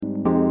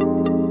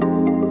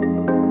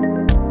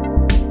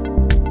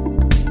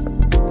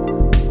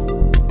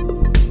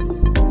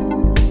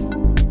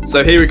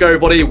So here we go,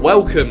 everybody.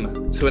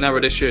 Welcome to another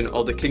edition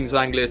of the Kings of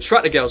Anglia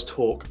Track the Girls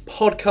Talk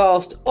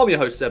podcast. I'm your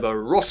host, Seba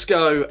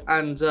Roscoe,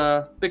 and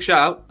big shout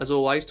out, as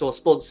always, to our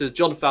sponsors,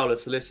 John Fowler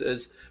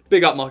Solicitors.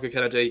 Big up Michael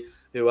Kennedy,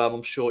 who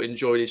I'm sure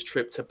enjoyed his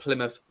trip to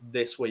Plymouth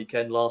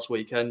last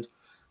weekend.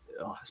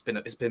 Oh, it's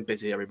been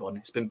busy, everyone.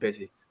 It's been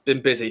busy.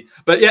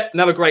 But yeah,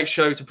 another great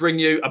show to bring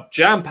you, a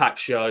jam-packed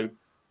show.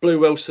 Blue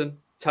Wilson,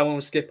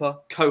 Town skipper,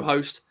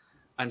 co-host,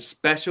 and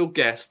special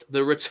guest,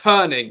 the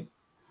returning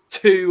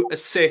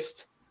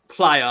 2-assist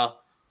player,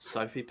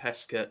 Sophie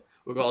Peskett.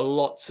 We've got a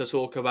lot to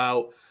talk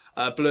about.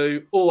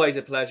 Blue, always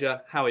a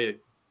pleasure. How are you?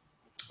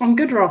 I'm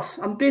good, Ross.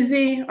 I'm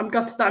busy. I'm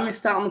gutted that I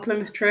missed out on the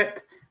Plymouth trip,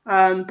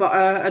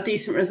 but a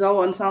decent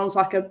result and sounds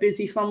like a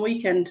busy, fun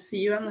weekend for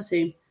you and the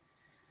team.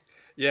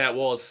 Yeah, it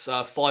was.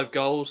 5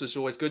 goals is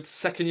always good.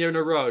 Second year in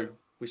a row,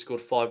 we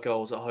scored 5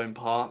 goals at home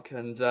park.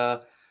 And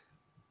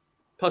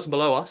person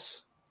below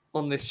us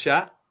on this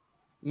chat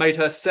made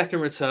her second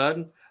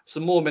return.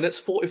 Some more minutes,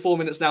 44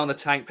 minutes now in the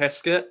tank,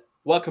 Peskett.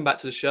 Welcome back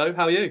to the show.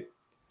 How are you?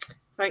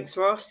 Thanks,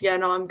 Ross. Yeah,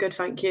 no, I'm good,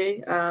 thank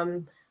you.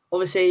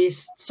 Obviously,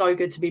 it's so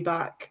good to be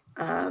back.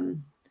 As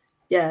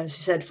you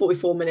said,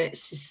 44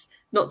 minutes is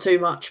not too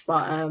much,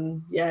 but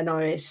I've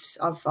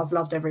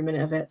loved every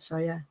minute of it. So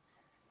yeah.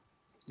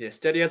 Yeah,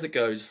 steady as it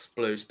goes,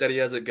 Blue. Steady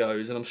as it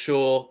goes, and I'm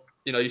sure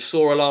you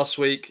saw her last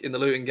week in the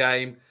Luton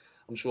game.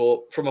 I'm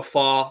sure from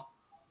afar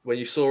when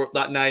you saw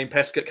that name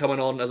Peskett coming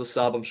on as a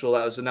sub, I'm sure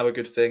that was another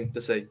good thing to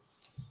see.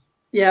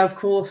 Yeah, of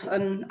course,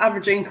 and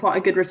averaging quite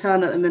a good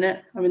return at the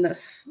minute. I mean,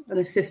 that's an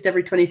assist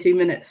every 22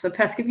 minutes. So,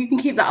 Pesk, if you can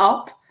keep that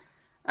up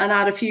and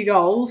add a few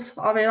goals,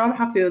 I mean, I'm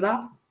happy with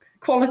that.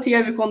 Quality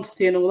over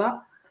quantity and all that.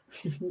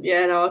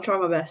 Yeah, no, I'll try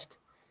my best.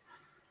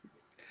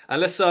 And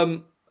let's,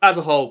 as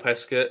a whole,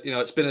 Peskett,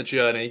 it's been a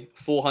journey.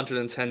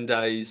 410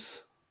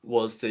 days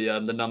was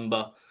the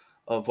number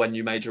of when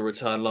you made your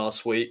return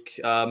last week.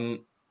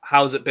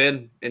 How's it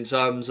been in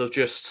terms of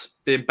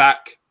just being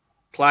back,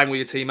 playing with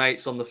your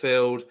teammates on the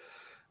field,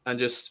 and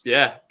just,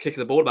 kicking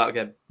the ball about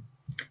again?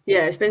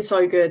 Yeah, it's been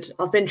so good.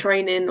 I've been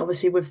training,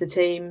 obviously, with the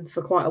team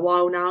for quite a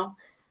while now.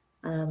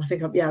 I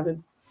think I've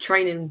been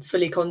training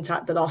fully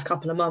contact the last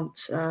couple of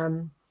months.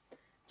 It's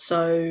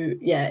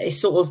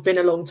sort of been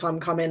a long time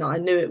coming. I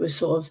knew it was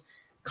sort of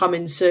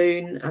coming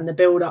soon, and the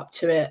build up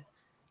to it,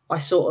 I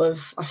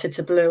said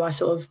to Blue, I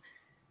sort of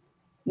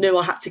knew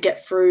I had to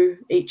get through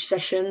each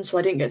session, so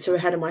I didn't get too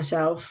ahead of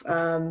myself.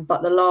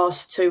 But the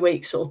last 2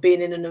 weeks sort of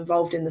being in and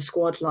involved in the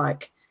squad,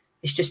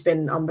 it's just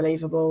been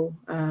unbelievable.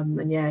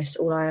 It's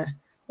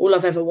all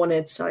I've ever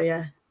wanted. So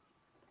yeah.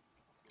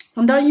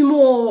 And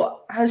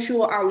has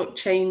your outlook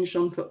changed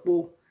on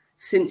football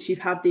since you've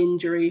had the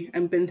injury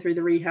and been through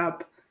the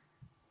rehab?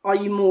 Are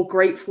you more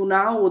grateful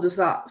now, or does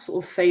that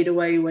sort of fade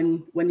away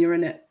when you're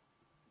in it?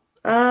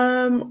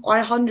 I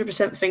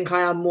 100% think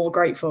I am more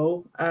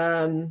grateful.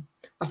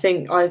 I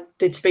think I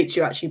did speak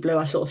to you actually, Blue.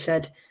 I sort of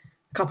said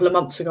a couple of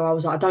months ago, I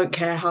was like, I don't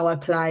care how I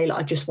play,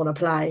 I just want to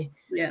play.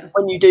 Yeah.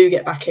 When you do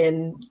get back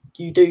in,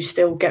 you do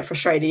still get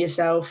frustrated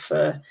yourself,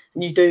 and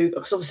you do,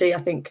 because obviously I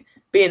think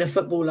being a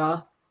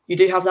footballer, you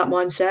do have that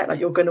mindset,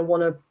 you're going to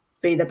want to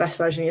be the best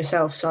version of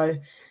yourself. So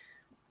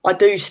I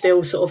do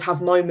still sort of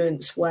have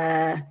moments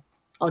where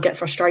I'll get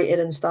frustrated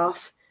and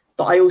stuff,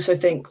 but I also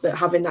think that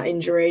having that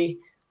injury,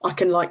 I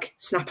can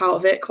snap out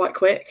of it quite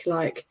quick.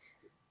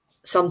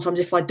 Sometimes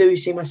if I do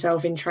see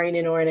myself in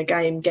training or in a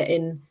game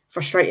getting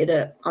frustrated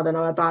at, I don't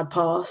know, a bad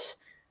pass,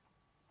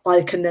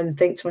 I can then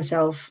think to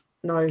myself,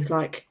 no,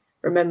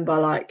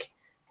 remember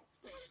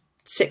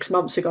 6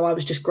 months ago, I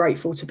was just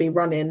grateful to be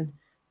running.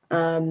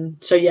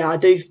 I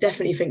do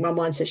definitely think my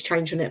mindset's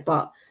changed on it,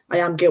 but I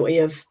am guilty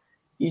of,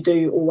 you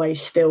do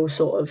always still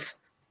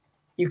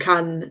you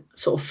can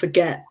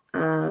forget,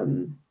 I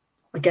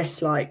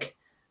guess,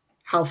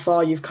 how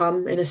far you've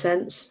come in a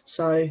sense.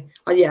 So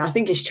I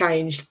think it's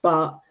changed,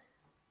 but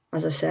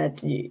as I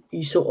said, you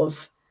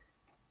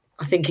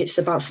I think it's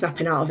about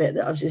snapping out of it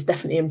that it's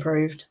definitely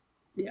improved.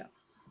 Yeah.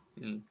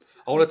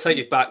 I want to take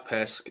you back,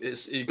 Pesk.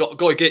 You've got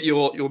to get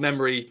your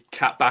memory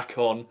cap back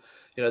on.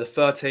 The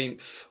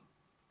 13th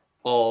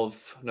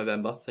of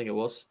November, I think it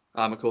was.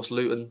 Of course,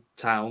 Luton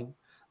Town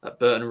at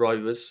Burton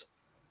Rovers,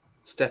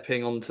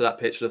 stepping onto that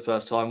pitch for the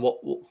first time.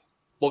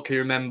 What can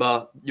you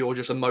remember? Your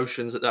just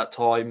emotions at that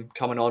time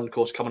coming on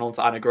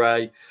for Anna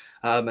Gray,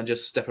 and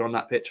just stepping on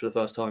that pitch for the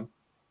first time.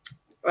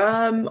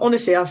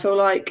 Honestly, I feel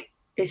like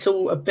it's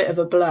all a bit of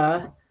a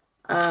blur.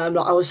 I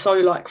was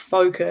so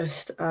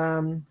focused.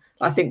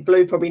 I think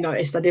Blue probably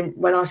noticed.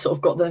 When I sort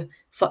of got the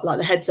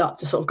heads up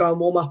to sort of go and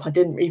warm up, I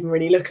didn't even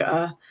really look at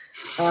her.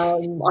 I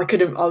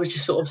was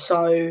just sort of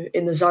so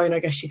in the zone, I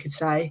guess you could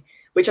say,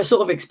 which I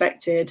sort of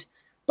expected.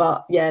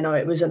 But yeah, no,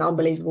 it was an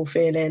unbelievable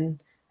feeling.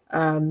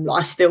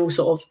 I still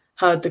sort of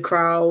heard the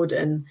crowd,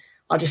 and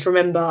I just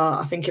remember,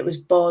 I think it was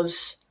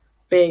Boz,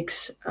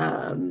 Biggs,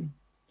 and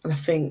I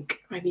think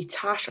maybe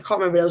Tash. I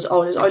can't remember. It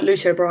was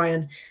Lucy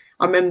O'Brien.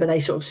 I remember they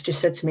sort of just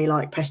said to me,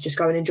 Pest, just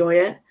go and enjoy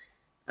it.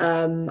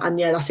 And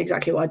yeah, that's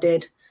exactly what I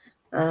did.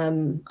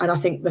 And I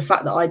think the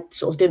fact that I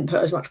sort of didn't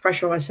put as much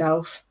pressure on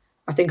myself,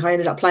 I think I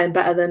ended up playing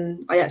better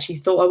than I actually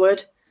thought I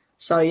would.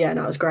 So yeah,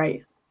 no, it was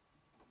great.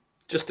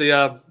 Just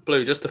the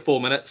Blue, just the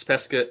 4 minutes.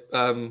 Peskett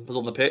was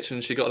on the pitch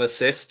and she got an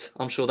assist.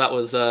 I'm sure that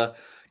was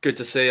good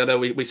to see. I know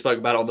we spoke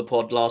about it on the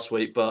pod last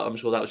week, but I'm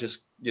sure that was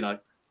just,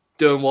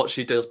 doing what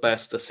she does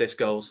best, assist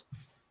goals.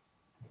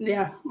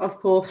 Yeah, of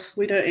course.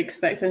 We don't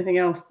expect anything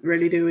else,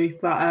 really, do we?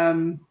 But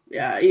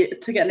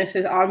to get an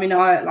assist, I mean,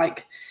 I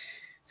like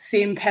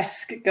seeing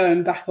Peskett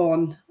going back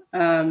on.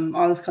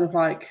 I was kind of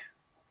like,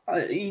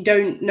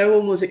 no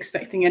one was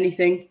expecting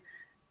anything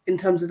in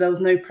terms of there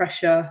was no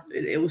pressure.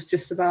 It was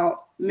just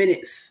about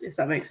minutes, if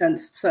that makes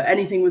sense. So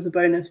anything was a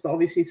bonus, but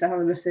obviously to have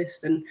an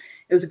assist, and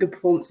it was a good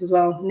performance as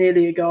well,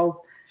 nearly a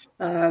goal.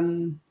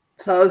 So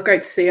it was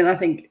great to see, and I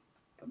think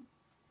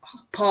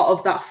part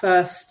of that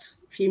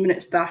first few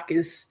minutes back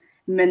is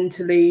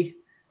mentally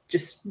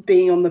just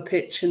being on the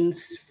pitch and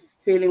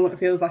feeling what it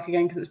feels like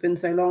again, because it's been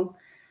so long.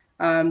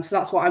 So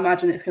that's what I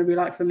imagine it's going to be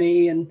like for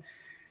me, and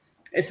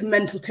it's a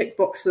mental tick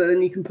box that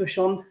then you can push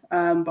on.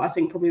 But I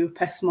think probably with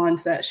Pest's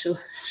mindset,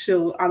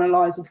 she'll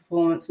analyse the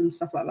performance and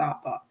stuff like that.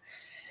 But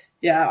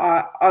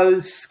yeah, I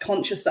was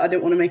conscious that I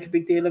didn't want to make a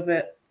big deal of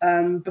it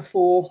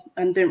before,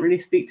 and didn't really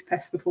speak to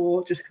Pest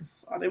before, just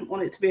because I didn't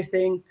want it to be a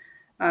thing.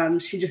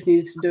 She just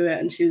needed to do it,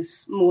 and she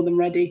was more than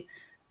ready,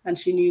 and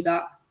she knew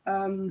that.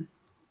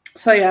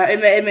 So yeah,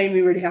 it made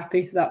me really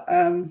happy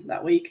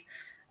that week.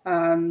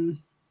 And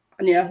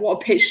yeah, what a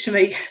pitch to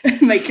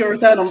make your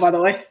return on, by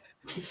the way.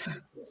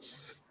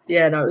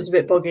 Yeah, no, it was a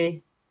bit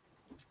boggy.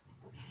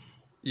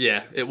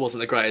 Yeah, it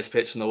wasn't the greatest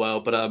pitch in the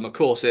world, but of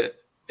course it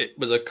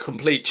was a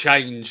complete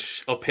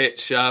change of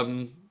pitch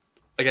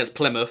against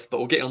Plymouth. But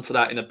we'll get onto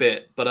that in a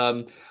bit. But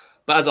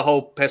as a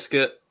whole,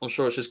 Peskett, I'm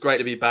sure it's just great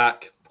to be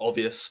back.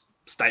 Obvious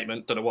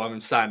statement. Don't know why I'm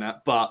saying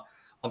that, but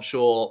I'm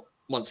sure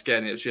once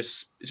again it's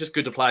just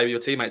good to play with your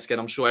teammates again.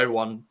 I'm sure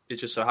everyone is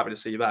just so happy to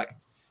see you back.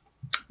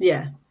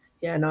 Yeah,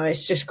 no,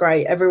 it's just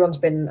great. Everyone's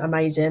been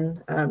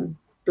amazing.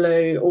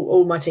 Blue,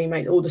 all my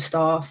teammates, all the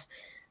staff,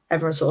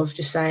 everyone's sort of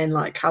just saying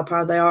like how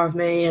proud they are of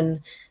me.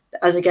 And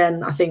as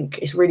again, I think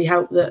it's really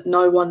helped that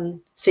no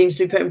one seems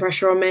to be putting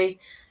pressure on me.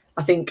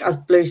 I think, as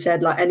Blue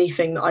said, like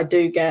anything that I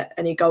do get,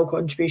 any goal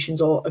contributions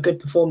or a good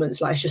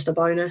performance, like it's just a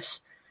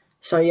bonus.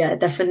 So yeah,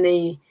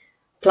 definitely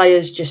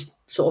players just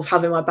sort of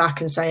having my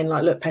back and saying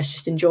like, look, Pest,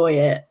 just enjoy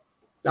it.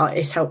 Like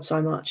it's helped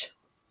so much.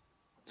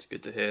 It's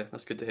good to hear.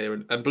 That's good to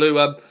hear. And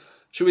Blue,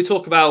 should we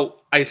talk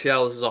about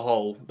ACLs as a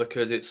whole?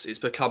 Because it's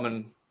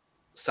becoming,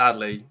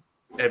 sadly,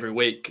 every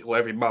week or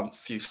every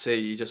month you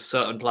see just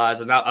certain players,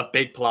 and now a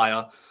big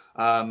player,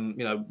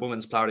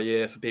 Women's Player of the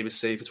Year for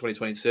BBC for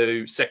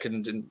 2022,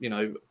 second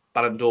in,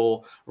 Ballon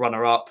d'Or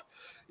runner-up.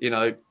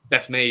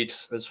 Beth Mead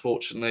has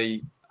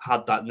fortunately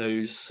had that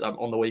news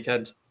on the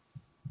weekend.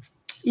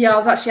 Yeah, I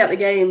was actually at the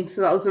game,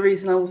 so that was the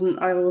reason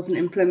I wasn't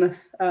in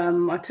Plymouth.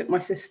 I took my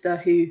sister,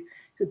 who's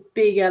a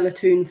big Ella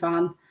Toon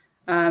fan,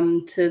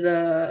 to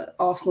the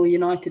Arsenal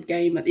United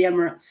game at the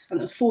Emirates, and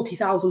there was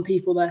 40,000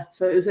 people there.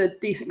 So it was a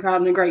decent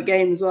crowd and a great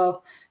game as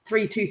well.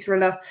 3-2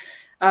 thriller.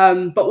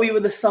 But we were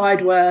the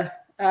side where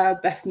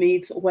Beth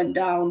Mead sort of went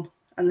down,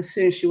 and as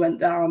soon as she went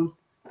down,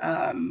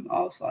 I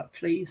was like,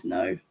 please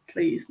no.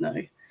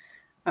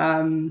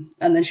 And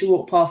then she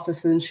walked past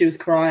us and she was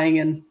crying,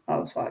 and I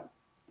was like,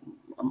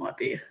 that might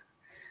be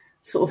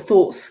sort of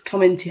thoughts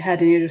come into your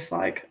head, and you're just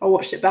like, I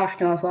watched it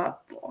back and I was like,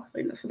 I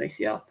think that's an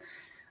ACL.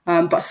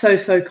 But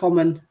so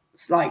common.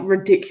 It's like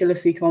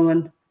ridiculously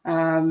common.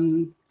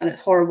 And it's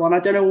horrible. And I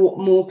don't know what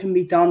more can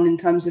be done in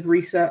terms of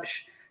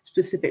research,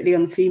 specifically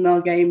on the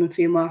female game and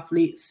female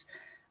athletes.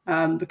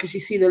 Because you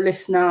see the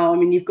list now. I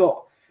mean, you've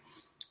got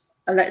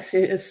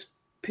Alexis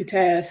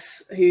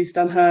Putellas, who's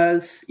done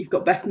hers. You've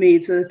got Beth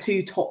Mead. So the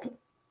two top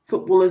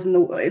footballers in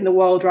the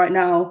world right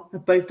now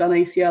have both done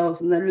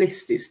ACLs, and the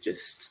list is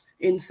just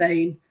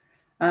insane.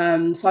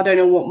 So I don't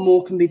know what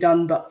more can be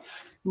done, but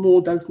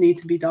more does need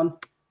to be done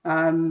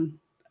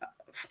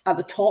at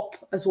the top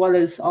as well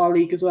as our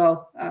league as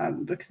well,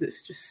 because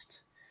it's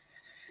just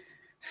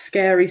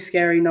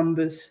scary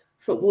numbers.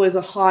 Football is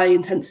a high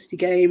intensity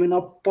game, and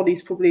our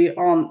bodies probably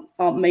aren't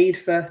made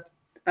for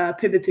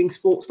pivoting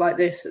sports like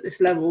this at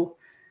this level.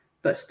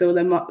 But still,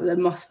 there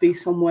must be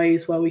some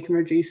ways where we can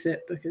reduce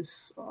it,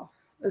 because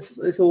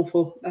it's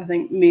awful. I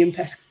think me and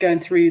Pest going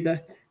through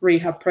the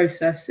rehab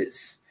process,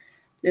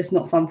 it's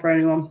not fun for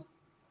anyone.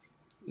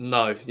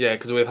 No, yeah,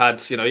 because we've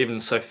had, even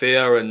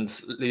Sophia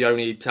and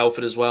Leonie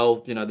Telford as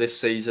well, this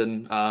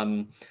season.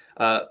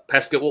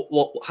 Peskett,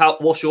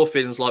 what's your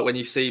feelings like when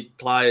you see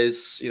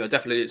players,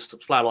 definitely it's a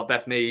player like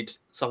Beth Mead,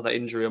 suffer that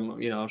injury,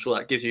 I'm sure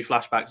that gives you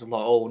flashbacks of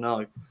like, oh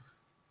no.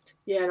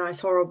 Yeah, no,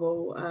 it's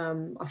horrible.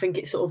 I think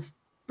it sort of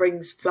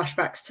brings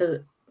flashbacks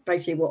to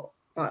basically what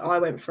I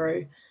went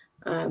through.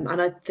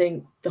 And I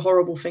think the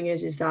horrible thing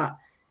is that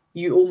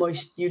you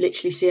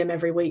literally see them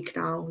every week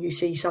now. You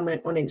see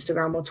something on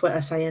Instagram or Twitter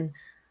saying,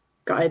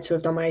 gutted to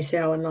have done my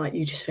ACL, and like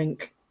you just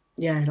think,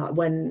 yeah, like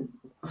when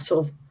I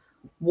sort of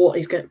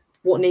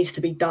what needs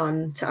to be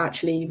done to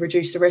actually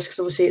reduce the risks.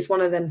 Obviously, it's one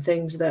of them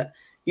things that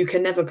you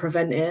can never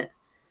prevent it.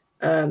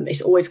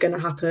 It's always going to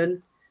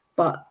happen.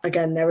 But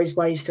again, there is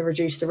ways to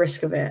reduce the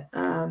risk of it.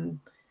 And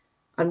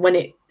when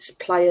it's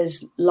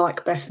players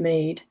like Beth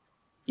Mead,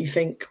 you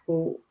think,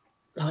 well,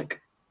 like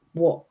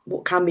what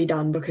can be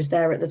done, because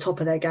they're at the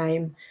top of their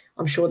game.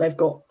 I'm sure they've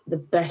got the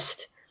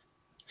best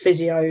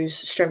physios,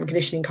 strength and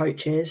conditioning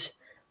coaches.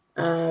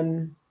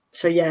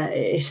 So yeah,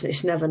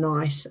 it's never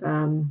nice.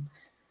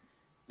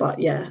 But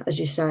yeah, as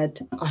you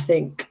said, I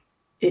think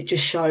it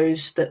just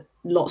shows that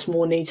lots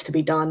more needs to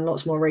be done,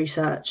 lots more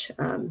research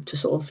to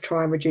sort of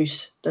try and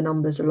reduce the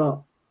numbers a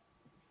lot.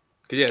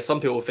 Because yeah, some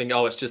people think,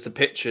 oh, it's just the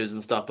pictures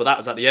and stuff, but that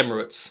was at the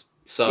Emirates,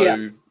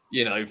 so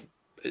you know,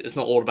 it's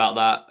not all about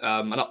that.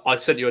 And I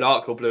sent you an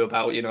article, Blue,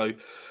 about you know,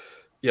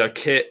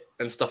 kit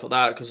and stuff like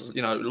that, because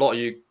you know, a lot of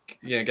you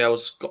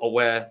girls got to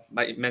wear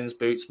men's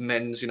boots,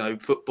 men's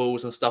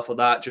footballs and stuff like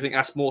that. Do you think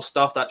that's more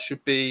stuff that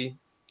should be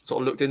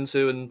sort of looked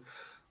into? And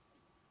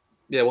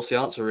yeah, what's the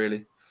answer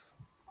really?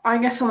 I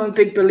guess I'm a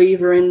big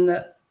believer in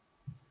that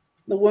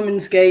the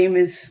women's game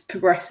is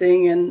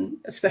progressing, and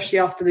especially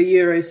after the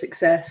Euro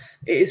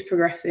success, it is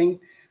progressing.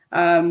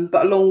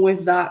 But along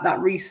with that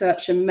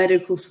research and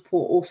medical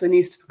support also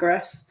needs to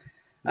progress.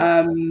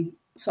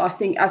 So I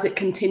think as it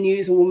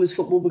continues and women's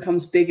football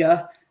becomes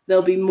bigger,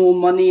 there'll be more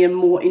money and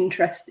more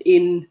interest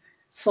in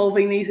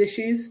solving these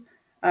issues.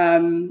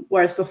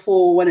 Whereas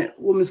before, when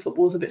women's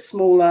football was a bit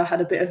smaller,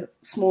 had a bit of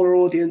smaller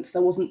audience,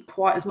 there wasn't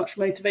quite as much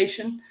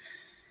motivation.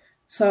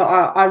 So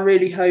I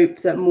really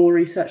hope that more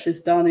research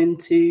is done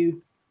into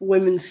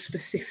women's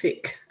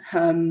specific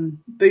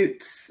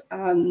boots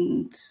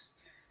and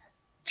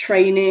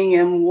training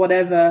and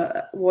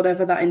whatever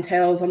that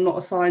entails. I'm not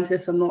a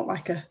scientist. I'm not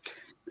like a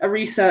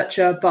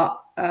researcher,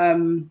 but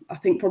I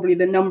think probably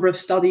the number of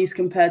studies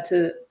compared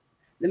to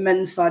the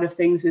men's side of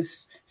things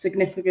is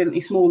significantly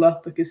smaller,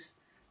 because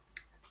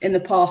in the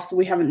past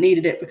we haven't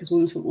needed it because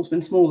women's football's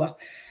been smaller.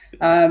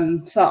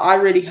 So I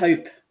really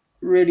hope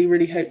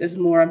there's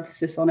more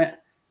emphasis on it,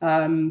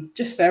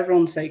 just for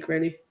everyone's sake,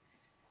 really.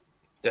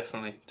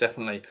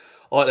 Definitely.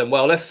 All right then.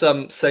 Well, let's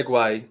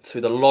segue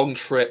to the long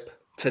trip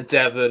to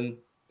Devon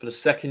for the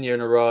second year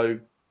in a row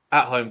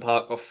at Home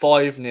Park, a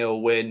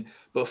 5-0 win.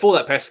 But before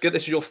that, Peskett,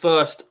 this is your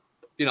first,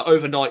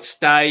 overnight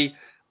stay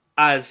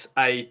as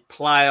a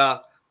player,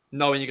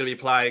 knowing you're going to be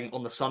playing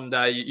on the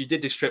Sunday. You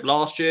did this trip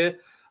last year,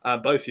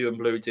 both you and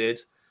Blue did,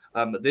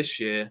 but this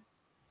year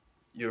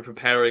you were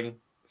preparing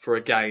for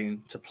a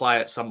game to play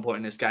at some point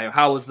in this game.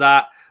 How was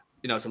that?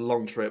 It's a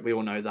long trip. We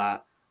all know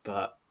that,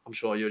 but I'm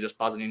sure you were just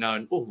buzzing,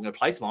 knowing, oh, I'm going to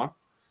play tomorrow.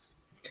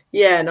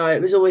 Yeah, no,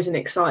 it was always an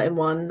exciting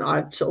one.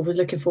 I sort of was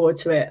looking forward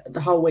to it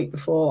the whole week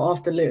before.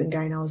 After Luton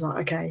game, I was like,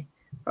 okay,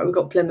 right, we've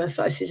got Plymouth.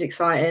 This is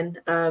exciting.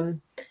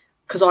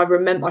 Because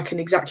I can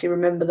exactly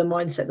remember the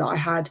mindset that I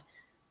had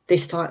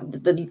this time,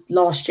 the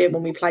last year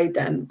when we played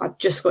them. I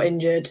just got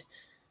injured.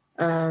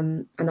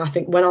 And I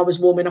think when I was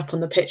warming up on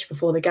the pitch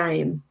before the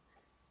game,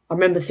 I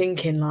remember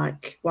thinking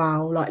like,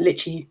 wow, like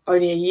literally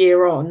only a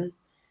year on.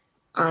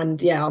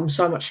 And yeah, I'm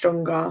so much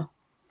stronger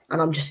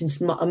and I'm just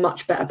in a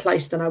much better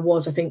place than I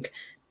was. I think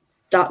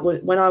that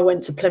was when I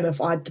went to Plymouth,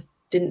 I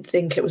didn't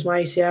think it was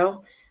my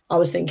ACL. I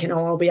was thinking,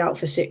 oh, I'll be out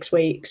for 6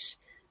 weeks.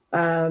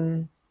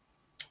 I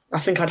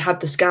think I'd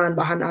had the scan,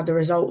 but I hadn't had the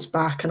results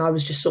back. And I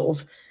was just sort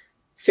of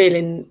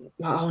feeling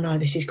like, oh no,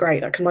 this is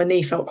great. Because my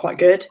knee felt quite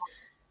good.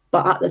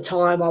 But at the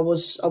time I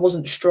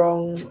wasn't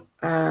strong.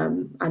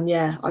 And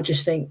yeah, I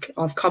just think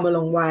I've come a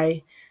long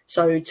way.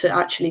 So to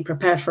actually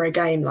prepare for a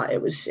game, like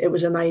it was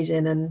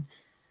amazing. And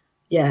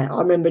yeah, I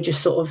remember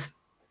just sort of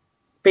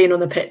being on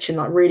the pitch and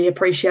like really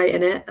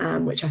appreciating it,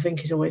 which I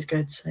think is always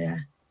good. So yeah.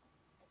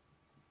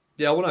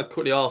 Yeah, I want to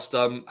quickly ask,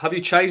 have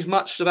you changed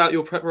much about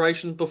your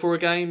preparation before a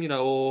game,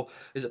 or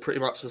is it pretty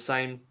much the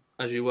same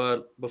as you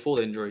were before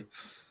the injury?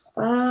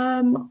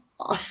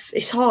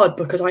 It's hard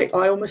because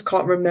I almost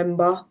can't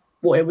remember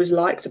what it was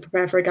like to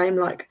prepare for a game.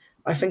 Like,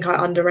 I think I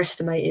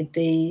underestimated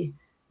the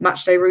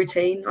match day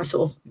routine. I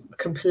sort of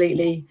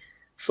completely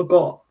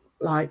forgot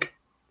like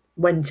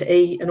when to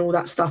eat and all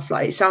that stuff.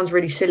 Like, it sounds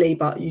really silly,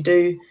 but you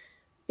do.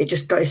 It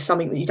just goes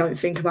something that you don't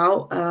think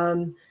about.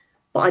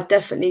 But I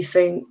definitely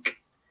think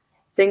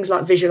things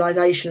like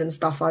visualization and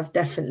stuff, I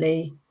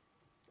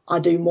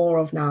do more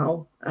of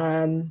now.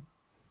 And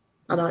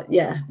I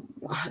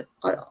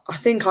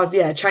think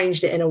I've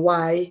changed it in a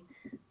way,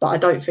 but I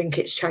don't think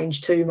it's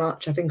changed too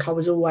much. I think I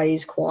was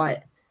always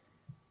quite,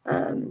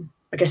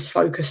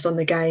 focused on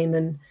the game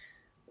and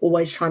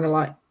always trying to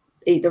like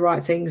eat the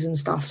right things and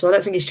stuff. So I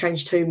don't think it's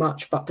changed too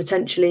much, but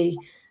potentially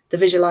the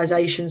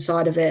visualization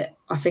side of it,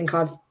 I think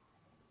I've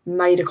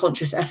made a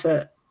conscious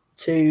effort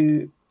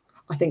to,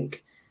 I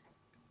think,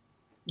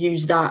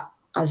 use that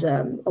as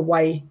a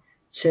way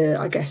to,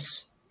 I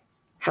guess,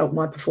 help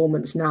my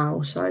performance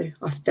now. So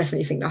I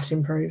definitely think that's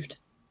improved.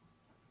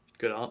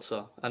 Good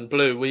answer. And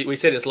Blue, we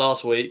said this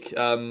last week.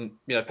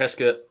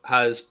 Peskett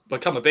has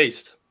become a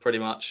beast pretty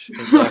much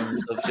in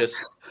terms of just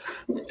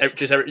you've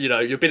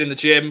been in the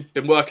gym,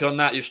 been working on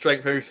that, your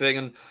strength, everything,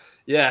 and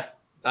yeah,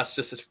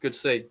 it's good to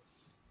see.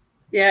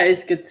 Yeah,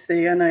 it's good to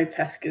see. I know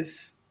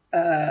Peskett's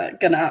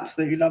Gonna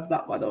absolutely love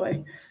that, by the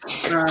way.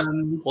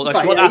 Well,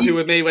 she wasn't happy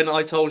with me when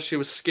I told she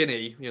was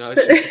skinny. You know,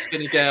 she's a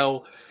skinny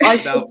girl. I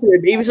said to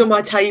him, he was on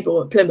my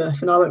table at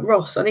Plymouth, and I went,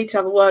 Ross, I need to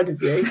have a word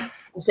with you.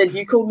 I said,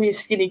 you called me a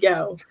skinny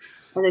girl.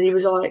 And then he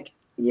was like,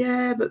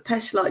 yeah, but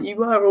Pess, like, you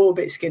were all a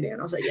bit skinny.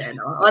 And I was like, yeah,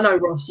 no, I know,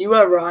 Ross, you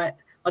were right.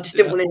 I just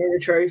didn't want to hear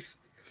the truth.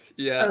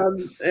 Yeah.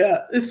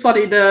 It's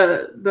funny,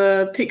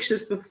 the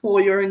pictures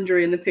before your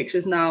injury and the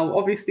pictures now.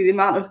 Obviously, the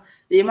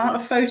amount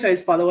of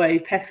photos, by the way,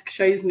 Pesk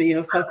shows me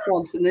of her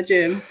quads in the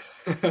gym.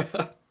 And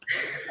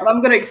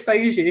I'm going to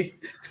expose you.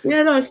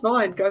 Yeah, no, it's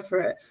fine. Go for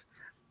it.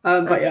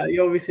 But yeah,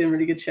 you're obviously in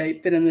really good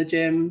shape. Been in the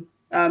gym.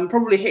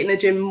 Probably hitting the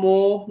gym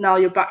more now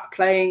you're back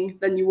playing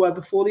than you were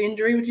before the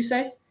injury, would you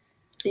say?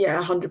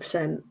 Yeah,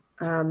 100%.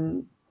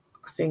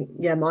 I think,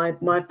 yeah,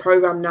 my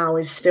program now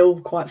is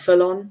still quite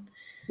full on.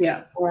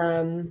 Yeah.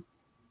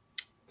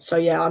 So,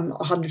 yeah, I'm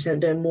 100%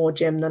 doing more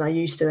gym than I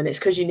used to. And it's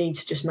because you need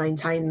to just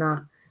maintain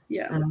that.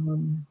 Yeah.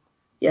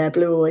 Yeah,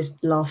 Blue always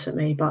laughs at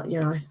me, but, you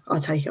know, I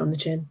take it on the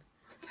chin.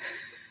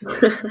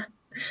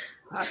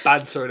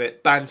 Banter in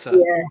it. Banter.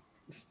 Yeah.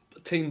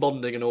 Team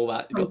bonding and all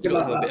that. You've got to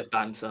have a bit of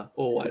banter.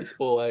 Always.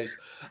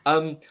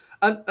 And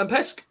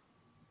Pesk,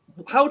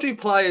 how do you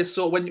play as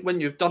sort of when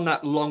you've done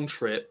that long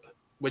trip,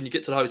 when you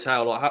get to the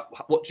hotel,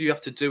 like what do you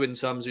have to do in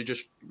terms of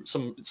just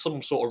some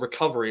sort of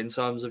recovery in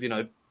terms of, you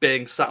know,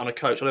 being sat on a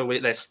coach? I know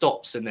there's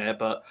stops in there,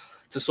 but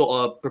to sort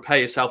of prepare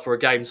yourself for a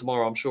game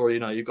tomorrow, I'm sure, you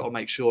know, you've got to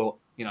make sure,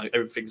 you know,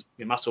 everything's,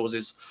 your muscles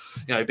is,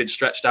 you know, been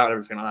stretched out and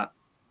everything like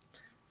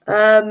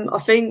that. I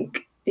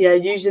think, yeah,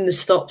 using the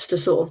stops to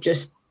sort of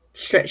just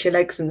stretch your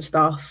legs and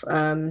stuff.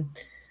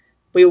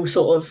 We all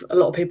a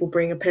lot of people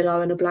bring a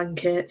pillow and a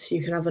blanket so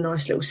you can have a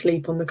nice little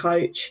sleep on the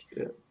coach.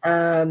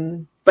 Yeah.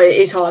 But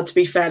it is hard, to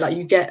be fair.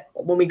 Like,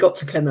 when we got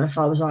to Plymouth,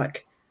 I was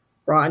like,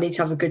 right, I need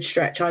to have a good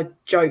stretch. I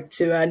joked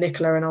to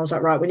Nicola and I was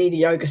like, right, we need a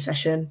yoga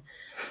session.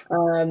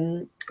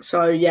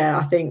 So yeah,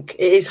 I think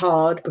it is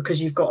hard because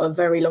you've got a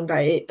very long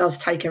day. It does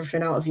take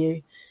everything out of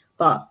you,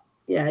 but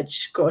yeah,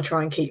 just got to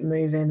try and keep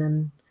moving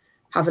and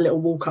have a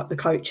little walk up the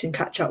coach and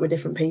catch up with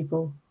different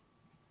people.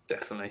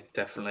 Definitely.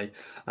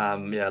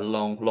 Yeah,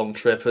 long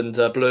trip. And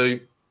Blue,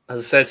 as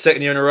I said,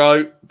 second year in a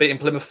row, beating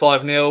Plymouth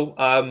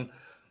 5-0.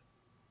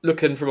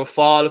 Looking from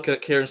afar, looking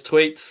at Kieran's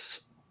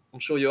tweets,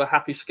 I'm sure you're a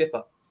happy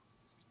skipper.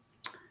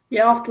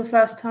 Yeah, after the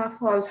first half,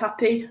 I was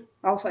happy.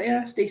 I was like,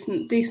 yeah, it's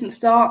decent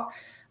start.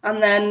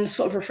 And then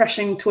sort of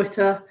refreshing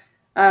Twitter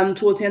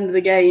towards the end of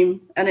the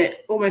game. And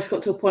it almost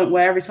got to a point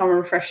where every time I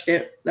refreshed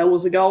it, there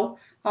was a goal.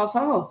 I was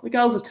like, oh, the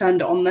girls have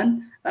turned it on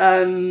then.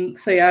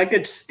 So yeah,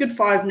 good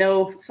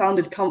 5-0,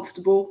 sounded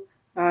comfortable.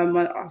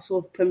 I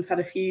saw Plymouth had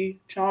a few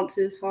half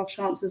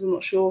chances, I'm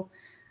not sure.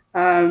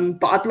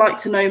 But I'd like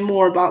to know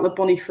more about the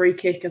Bonnie free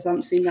kick, as I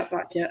haven't seen that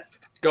back yet.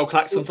 Goal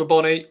klaxon for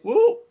Bonnie.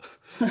 Woo!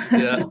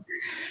 Yeah.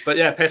 But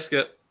yeah,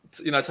 Peskett,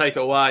 you know, take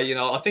it away. You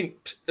know, I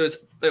think it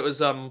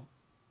was Abby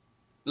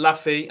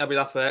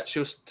Lafayette, she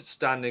was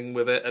standing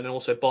with it, and then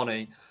also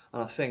Bonnie.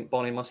 And I think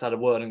Bonnie must have had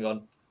a word and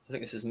gone, I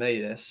think this is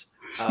me, this.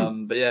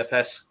 But yeah,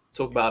 Pes,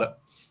 talk about it.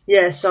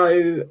 Yeah,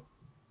 so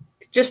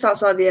just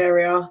outside the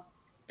area,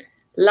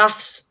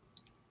 Laf's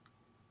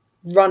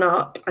run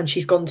up and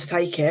she's gone to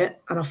take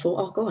it. And I thought,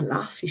 oh, go on,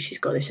 Laf, she's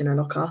got this in her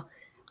locker.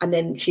 And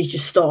then she's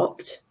just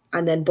stopped.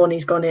 And then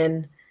Bonnie's gone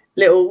in,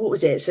 what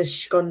was it? So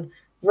she's gone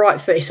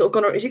right foot. It's sort of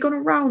gone, is it gone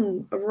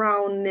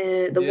around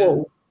near the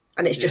wall?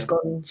 And it's just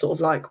gone sort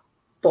of like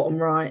bottom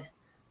right.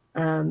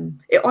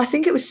 I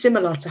think it was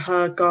similar to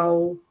her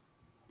goal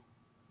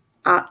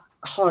at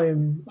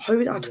home. I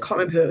can't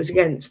remember who it was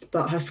against,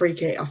 but her free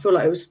kick, I feel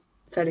like it was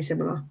fairly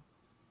similar.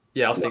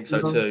 Yeah, I think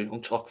so too. I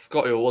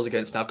forgot who it was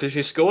against now because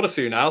she's scored a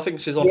few now. I think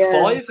she's on 5,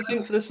 I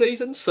think, for the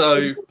season.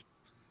 So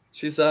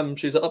she's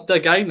up their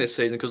game this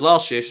season because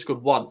last year she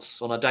scored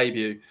once on her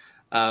debut,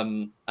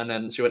 and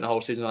then she went the whole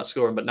season without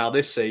scoring. But now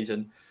this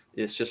season,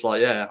 it's just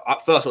like, yeah.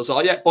 At first I was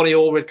like, yeah, Bonnie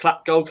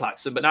Allred goal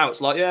klaxon, but now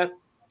it's like, yeah,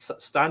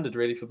 standard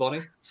really for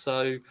Bonnie.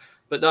 So,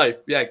 but no,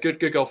 yeah, good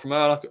goal from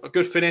her. A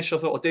good finish. I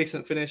thought a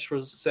decent finish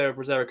was Sarah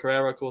Brazera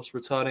Carrera, of course,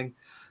 returning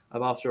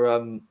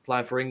after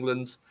playing for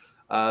England.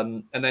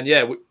 And then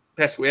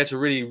we had to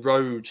really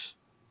rode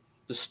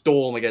the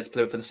storm against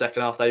Plymouth in the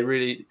second half. They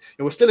really,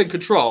 were still in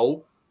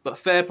control, but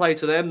fair play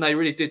to them. They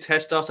really did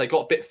test us. They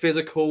got a bit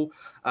physical.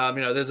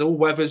 There's all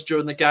weathers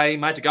during the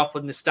game. I had to go up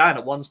in the stand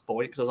at one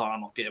point because I was like,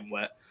 I'm not getting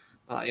wet.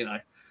 I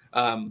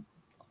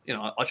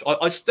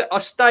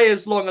stay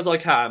as long as I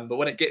can, but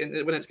when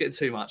it's getting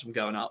too much, I'm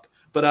going up.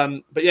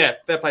 But yeah,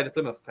 fair play to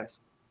Plymouth, Pes.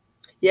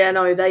 Yeah,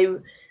 no,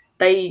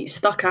 they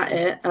stuck at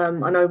it.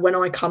 I know when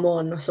I come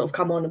on, I sort of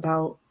come on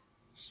about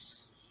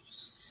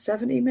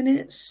 70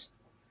 minutes,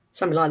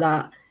 something like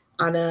that.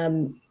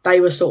 And they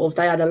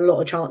had a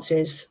lot of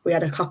chances. We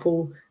had a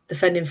couple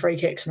defending free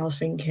kicks, and I was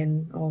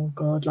thinking, oh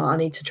God, like I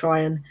need to try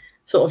and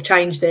sort of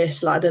change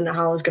this. Like I didn't know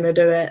how I was going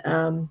to do it.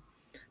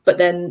 But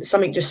then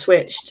something just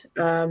switched.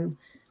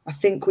 I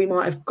think we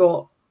might have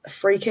got a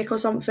free kick or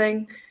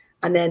something.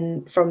 And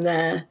then from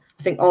there,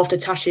 I think after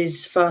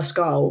Tash's first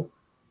goal,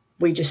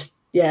 we just,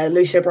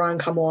 Lucy O'Brien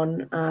come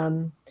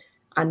on.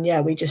 And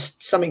yeah,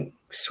 something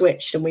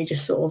switched and we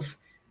just sort of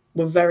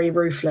were very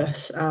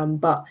ruthless.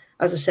 But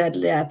as I said,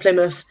 yeah,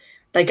 Plymouth,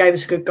 they gave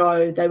us a good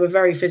go. They were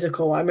very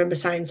physical. I remember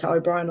saying to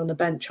O'Brien on the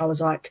bench, I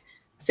was like,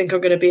 I think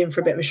I'm going to be in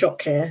for a bit of a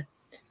shock here,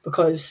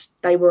 because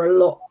they were a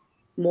lot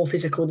more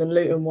physical than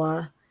Luton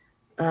were.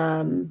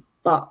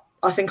 But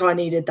I think I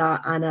needed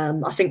that,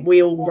 and I think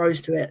we all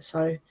rose to it.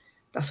 So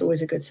that's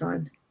always a good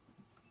sign.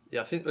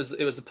 Yeah, I think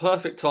it was the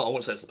perfect time. I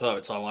won't say it's the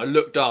perfect time. I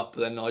looked up,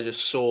 then I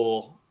just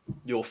saw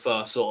your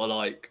first sort of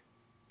like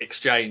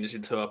exchange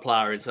into a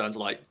player in terms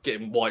of like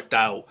getting wiped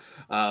out.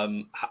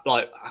 Can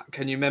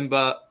you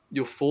remember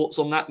your thoughts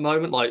on that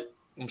moment? Like,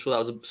 I'm sure that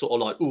was a sort of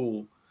like,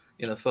 ooh,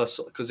 first,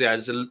 because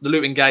the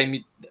Luton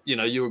game,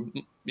 you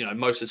were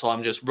most of the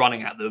time just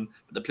running at them,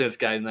 but the Plymouth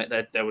game,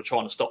 they were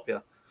trying to stop you.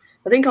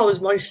 I think I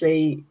was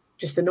mostly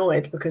just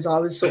annoyed because I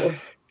was sort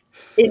of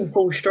in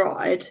full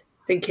stride,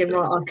 thinking,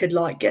 right, I could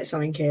like get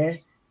something here,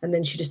 and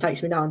then she just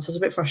takes me down. So I was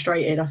a bit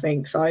frustrated, I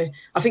think. So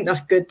I think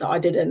that's good that I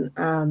didn't,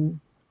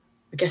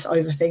 I guess,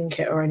 overthink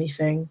it or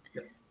anything.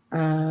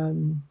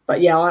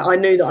 But yeah, I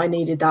knew that I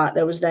needed that.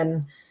 There was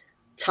then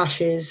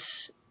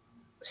Tash's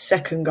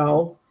second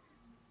goal.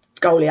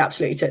 Goalie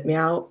absolutely took me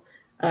out.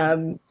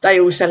 They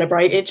all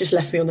celebrated, just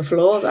left me on the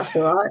floor. That's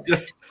all right.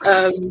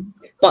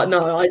 But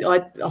no,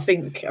 I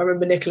think I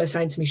remember Nicola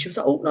saying to me, she was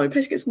like, "Oh no,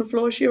 Peskett's on the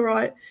floor. Is she all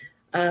right?"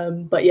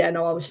 But yeah,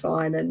 no, I was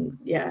fine. And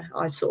yeah,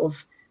 I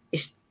think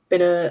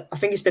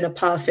it's been a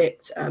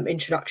perfect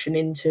introduction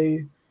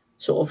into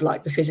sort of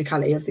like the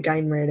physicality of the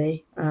game,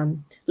 really.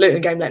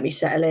 Luton game let me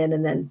settle in,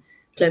 and then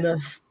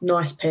Plymouth,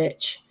 nice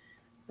pitch.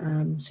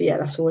 So yeah,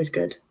 that's always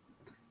good.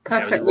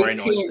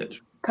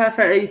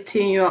 Perfectly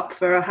teeing you up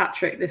for a hat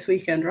trick this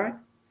weekend, right?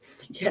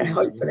 Yeah,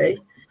 hopefully.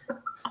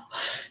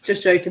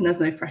 Just joking. There's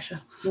no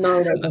pressure.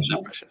 No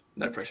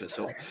pressure at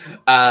all.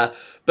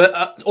 But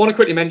I want to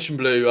quickly mention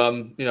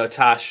Blue.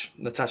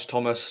 Natasha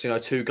Thomas.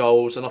 2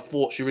 goals, and I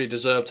thought she really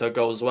deserved her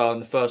goal as well. In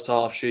the first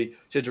half, she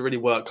had to really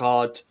work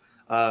hard.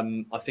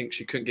 I think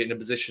she couldn't get into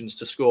positions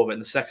to score, but in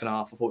the second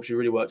half, I thought she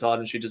really worked hard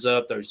and she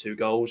deserved those 2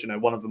 goals.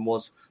 One of them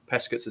was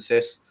Peskett's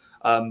assist.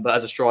 But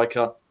as a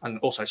striker and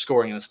also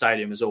scoring in the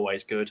stadium is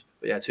always good.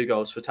 But yeah, 2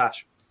 goals for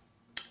Tash.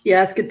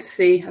 Yeah, it's good to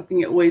see. I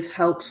think it always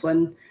helps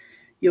when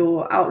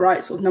your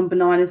outright sort of number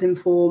 9 is in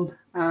form,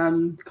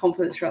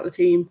 confidence throughout the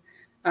team.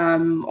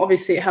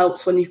 Obviously, it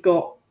helps when you've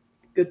got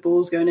good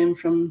balls going in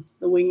from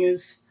the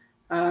wingers.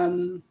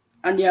 And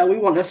yeah, we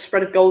want a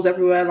spread of goals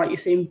everywhere, like you're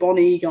seeing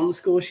Bonnie on the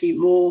score sheet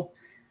more.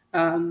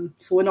 So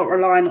we're not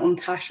relying on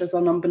Tash as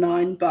our number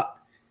 9, but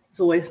it's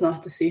always nice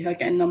to see her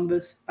getting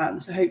numbers.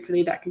 So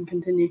hopefully that can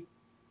continue.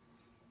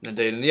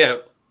 Indeed. And yeah,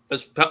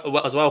 as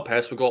well,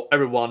 Pez, we've got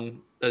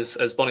everyone,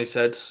 as Bonnie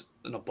said,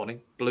 not Bonnie,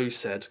 Blue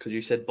said, because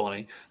you said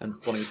Bonnie, and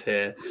Bonnie's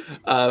here.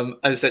 And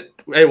it said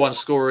everyone's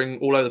scoring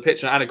all over the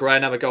pitch. And Anna Gray,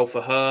 another goal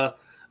for her.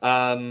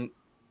 I'm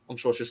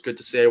sure it's just good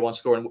to see everyone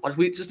scoring.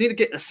 We just need to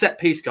get a set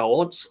piece goal. I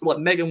want like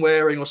Megan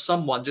Waring or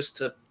someone just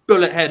to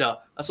bullet header.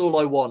 That's all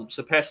I want.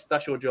 So Pez,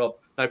 that's your job.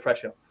 No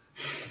pressure.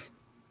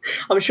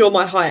 I'm sure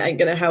my height ain't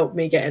going to help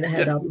me getting a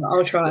header, but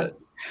I'll try.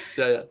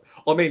 Yeah.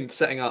 I mean,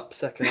 setting up.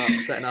 setting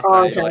up.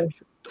 Oh, okay.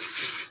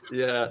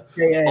 Yeah.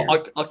 Yeah.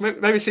 I can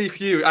maybe see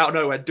if you out of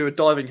nowhere do a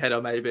diving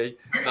header, maybe.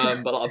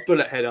 But like a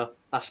bullet header,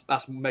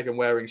 that's Megan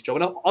Waring's job.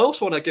 And I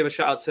also want to give a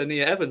shout out to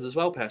Nia Evans as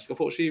well, Pesk. I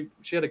thought she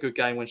had a good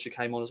game when she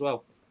came on as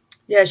well.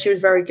 Yeah, she was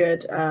very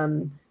good.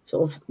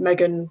 Sort of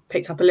Megan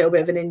picked up a little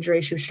bit of an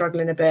injury. She was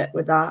struggling a bit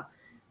with that.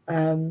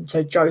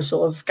 So Joe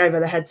sort of gave her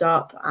the heads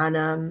up,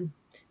 and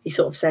he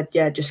sort of said,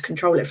 yeah, just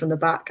control it from the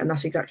back. And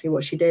that's exactly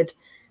what she did.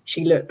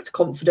 She looked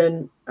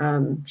confident.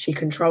 She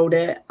controlled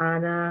it.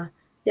 And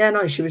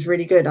she was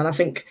really good. And I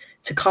think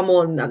to come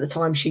on at the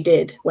time she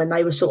did, when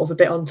they were sort of a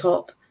bit on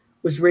top,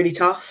 was really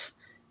tough.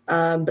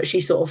 But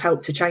she sort of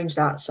helped to change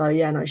that.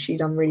 So, she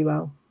done really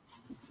well.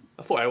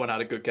 I thought everyone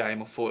had a good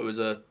game. I thought it was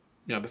a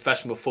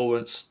professional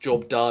performance,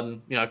 job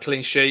done.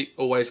 Clean sheet,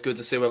 always good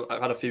to see. We've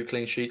had a few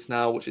clean sheets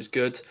now, which is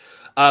good.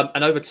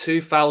 And over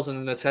 2,000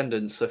 in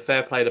attendance. So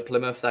fair play to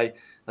Plymouth.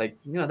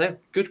 They're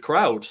good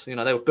crowds. They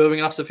were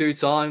booing us a few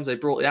times. They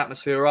brought the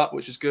atmosphere up,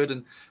 which is good.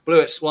 And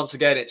Blue, once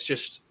again, it's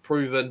just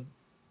proven.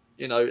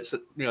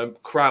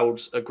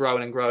 Crowds are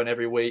growing and growing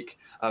every week.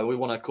 We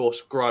want to, of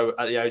course, grow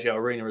at the AGL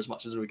Arena as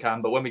much as we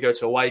can. But when we go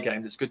to away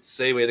games, it's good to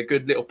see. We had a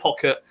good little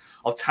pocket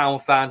of town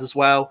fans as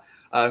well.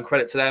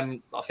 Credit to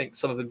them. I think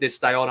some of them did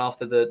stay on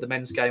after the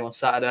men's game on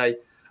Saturday.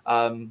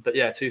 But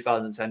yeah,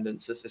 2,000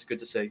 attendance. It's good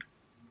to see.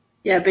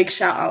 Yeah, big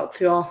shout out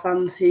to our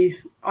fans who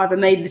either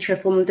made the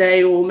trip on the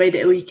day or made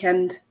it a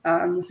weekend.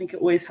 I think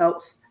it always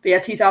helps. But yeah,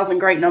 2,000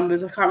 great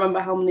numbers. I can't remember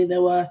how many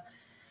there were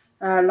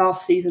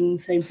last season,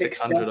 same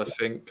 600,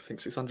 fixture. I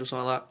think 600,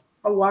 something like that.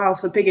 Oh, wow.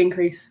 So big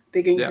increase.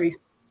 Yeah.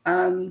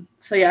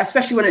 So yeah,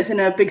 especially when it's in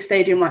a big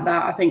stadium like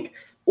that, I think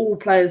all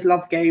players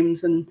love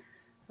games. And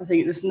I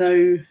think there's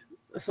no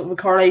sort of a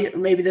correlation.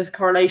 Maybe there's a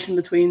correlation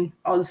between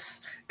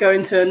us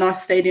going to a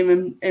nice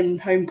stadium in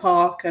Home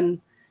Park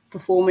and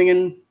performing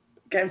and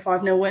getting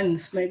 5-0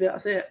 wins. Maybe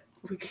that's it.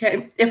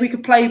 If we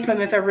could play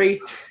Plymouth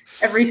every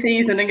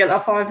season and get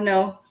that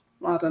 5-0,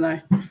 I don't know.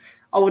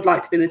 I would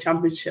like to be in the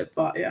Championship,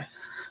 but yeah.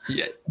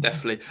 Yeah,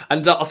 definitely.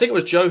 And I think it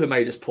was Joe who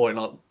made this point.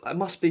 Like, it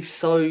must be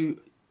so,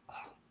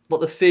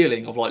 what the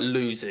feeling of like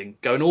losing,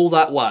 going all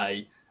that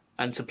way,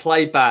 and to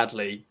play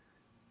badly,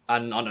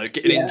 and I know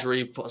get an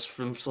injury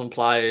from some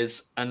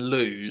players and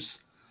lose.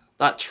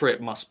 That trip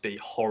must be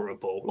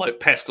horrible. Like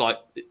Pesk, like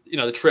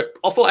the trip.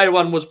 I thought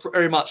everyone was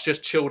very much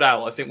just chilled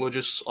out. I think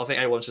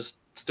everyone's just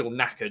still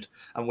knackered,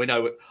 and we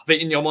know. I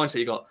think in your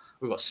mindset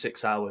we've got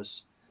 6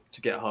 hours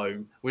to get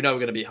home. We know we're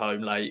going to be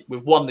home late.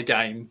 We've won the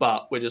game,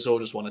 but we all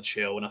just want to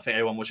chill. And I think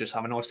everyone was just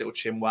having a nice little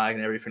chin wag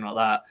and everything like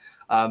that.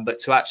 But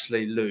to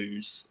actually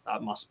lose,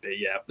 that must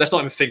be Let's not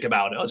even think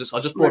about it. I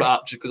just brought it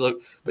up because.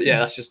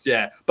 That's just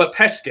But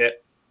Peskett,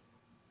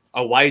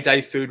 away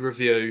day food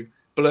review.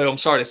 Blue, I'm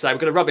sorry to say, we're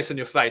going to rub this in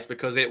your face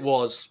because it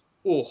was,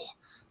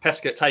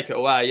 Peskett, take it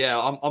away. Yeah,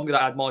 I'm going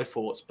to add my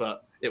thoughts,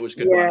 but it was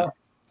good. Yeah,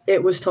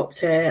 it was top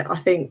tier. I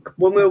think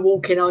when we were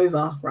walking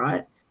over,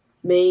 right,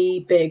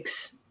 me,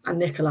 Biggs and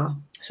Nicola,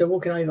 so we're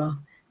walking over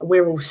and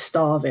we're all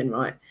starving,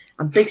 right?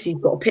 And Biggsy's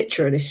got a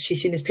picture of this.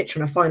 She's seen this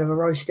picture on her phone of a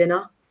roast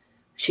dinner.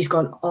 She's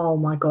gone, oh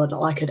my God,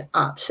 I could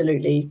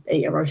absolutely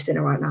eat a roast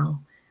dinner right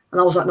now.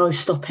 And I was like, no,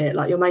 stop it.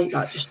 Like, your mate,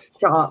 like, just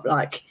shut up.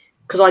 Like,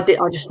 because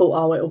I just thought,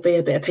 oh, it'll be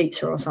a bit of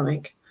pizza or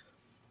something.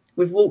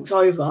 We've walked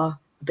over.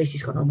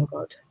 Beatty's gone, oh my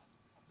God,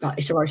 like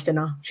it's a roast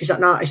dinner. She's like,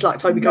 no, it's like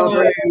Toby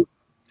Carver.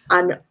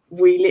 And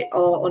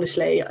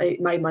honestly, it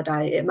made my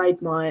day. It made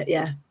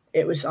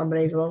it was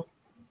unbelievable.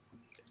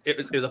 It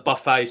was a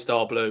buffet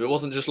style, Blue. It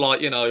wasn't just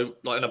like in a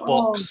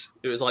box.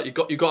 It was like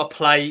you got a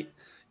plate.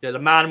 The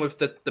man with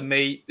the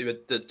meat.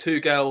 The two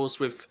girls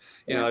with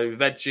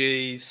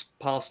veggies,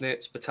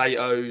 parsnips,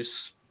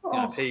 potatoes,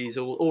 peas,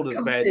 all of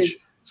the veg.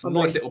 Some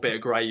nice little bit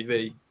of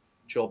gravy.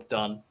 Job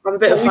done. I have a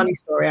bit of a funny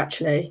story,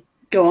 actually.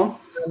 Go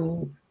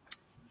on.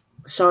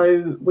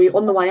 So we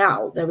on the way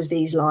out, there was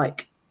these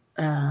like,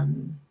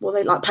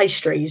 they like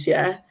pastries,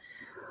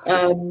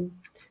 and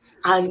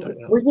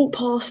we've walked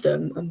past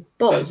them, and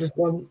Boz has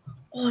gone,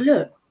 oh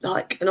look,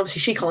 like, and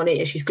obviously she can't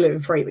eat it, she's gluten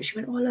free, but she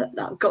went, oh look,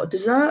 like, we've got a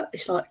dessert.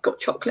 It's like got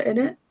chocolate in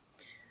it.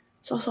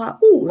 So I was like,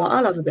 oh, like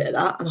I'll have a bit of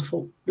that, and I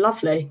thought,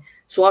 lovely.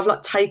 So I've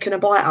like taken a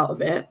bite out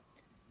of it,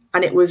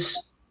 and it was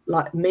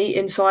like meat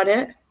inside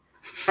it.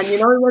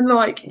 And when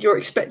like you're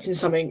expecting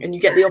something and you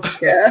get the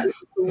opposite,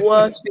 it's the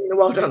worst thing in the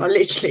world. And I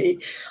literally,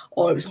 it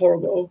was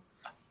horrible.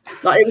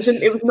 Like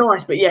it was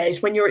nice, but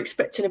it's when you're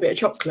expecting a bit of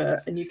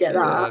chocolate and you get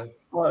that. It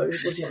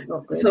was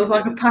not good. So it was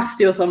like a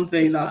pasty or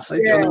something. That's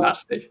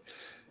pasty.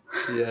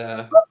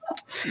 Yeah.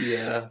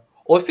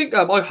 Well, I think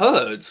I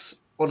heard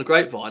on the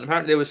grapevine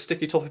apparently there was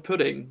sticky toffee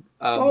pudding.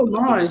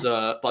 Nice.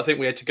 But I think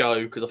we had to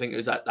go because I think it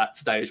was at that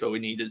stage where we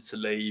needed to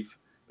leave.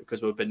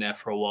 Because we've been there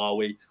for a while,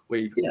 we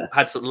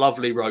had some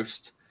lovely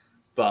roast,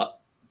 but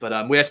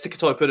we had sticky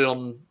toffee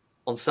pudding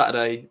on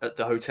Saturday at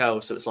the hotel.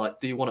 So it's like,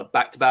 do you want it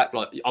back to back?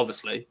 Like,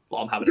 obviously,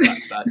 I'm having it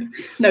back to back.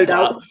 No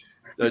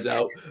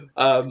doubt.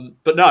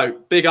 But no,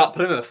 big up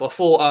Plymouth. I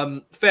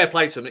thought fair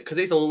play to him because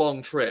it's a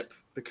long trip.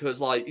 Because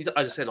like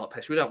as I said, like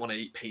Pesh, we don't want to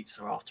eat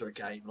pizza after a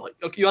game. Like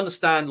you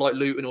understand, like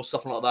Luton or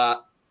something like that.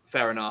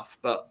 Fair enough,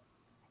 but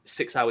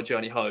 6 hour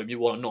journey home, you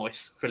want a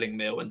nice filling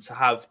meal, and to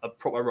have a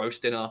proper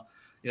roast dinner.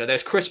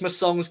 There's Christmas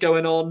songs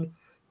going on.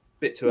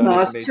 Bit too early. No,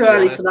 it's too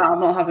early for that. I'm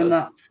not having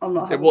that.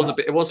 It was a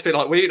bit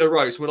like we're eating a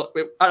roast. We're like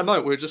at the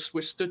moment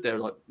we stood there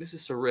like this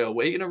is surreal.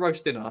 We're eating a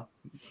roast dinner.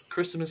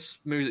 Christmas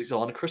music's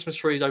on. The Christmas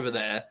tree's over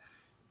there.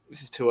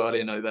 This is too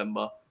early in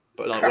November.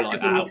 But like we're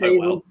like,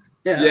 well.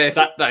 If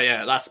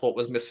that's what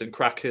was missing.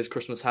 Crackers,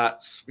 Christmas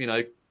hats.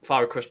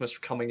 Father Christmas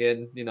coming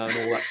in. And all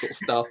that sort of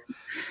stuff.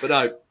 But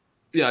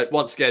no,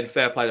 once again,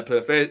 fair play to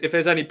Plymouth. If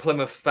there's any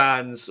Plymouth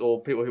fans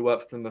or people who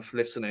work for Plymouth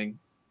listening,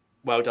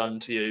 well done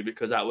to you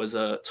because that was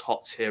a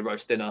top tier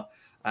roast dinner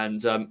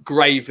and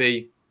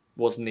gravy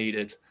was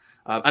needed.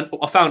 And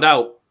I found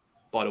out,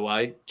 by the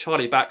way,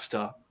 Charlie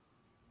Baxter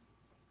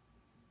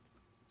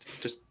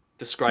just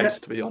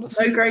disgraced, to be honest.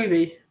 No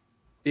gravy.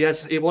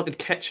 He wanted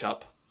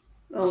ketchup.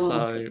 Oh.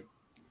 So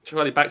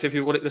Charlie Baxter, if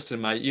you want to listen,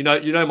 mate, you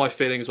know my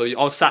feelings. I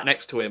was sat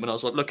next to him and I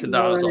was like looking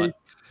down. I was like,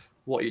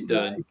 "What are you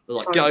doing?" I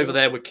was like, "Get over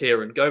there with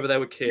Kieran. Go over there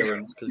with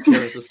Kieran because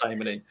Kieran's the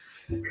same, isn't he?"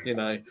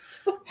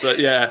 But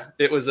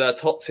it was a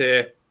top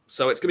tier,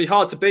 so it's gonna be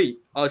hard to beat.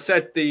 I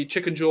said the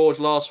Chicken George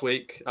last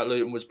week at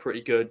Luton was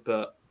pretty good,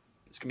 but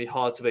it's gonna be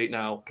hard to beat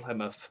now,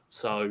 Plymouth.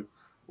 So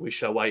we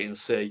shall wait and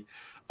see.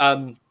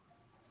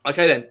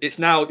 Okay, then it's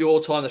now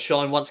your time to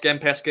shine once again.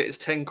 Peskett is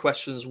 10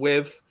 questions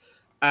with,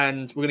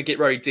 and we're gonna get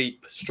very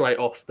deep straight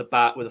off the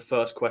bat with the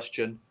first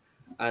question,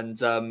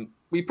 and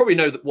we probably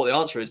know what the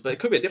answer is, but it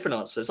could be a different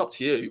answer. It's up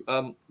to you.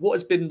 What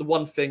has been the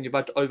one thing you've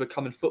had to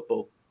overcome in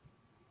football?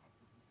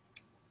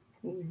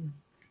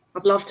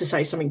 I'd love to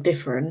say something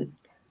different,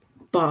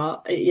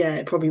 but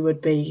it probably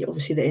would be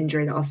obviously the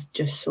injury that I've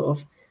just sort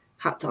of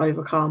had to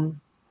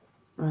overcome.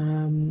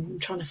 I'm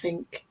trying to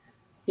think.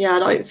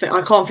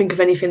 I can't think of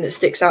anything that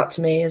sticks out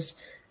to me as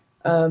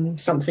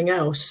something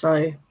else.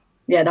 So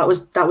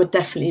that would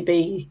definitely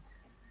be.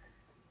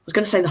 I was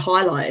going to say the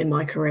highlight in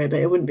my career, but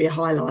it wouldn't be a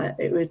highlight.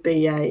 It would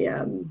be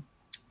a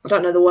I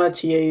don't know the word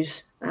to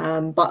use,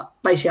 but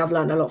basically I've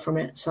learned a lot from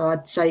it. So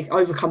I'd say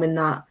overcoming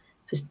that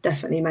has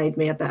definitely made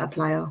me a better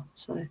player.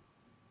 So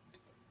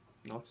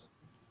Nice.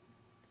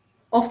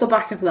 Off the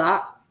back of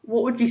that,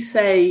 what would you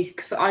say?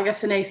 Because I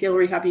guess in ACL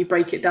rehab you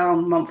break it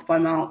down month by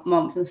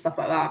month and stuff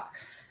like that.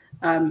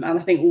 And I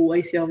think all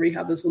ACL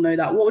rehabbers will know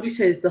that. What would you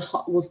say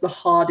was the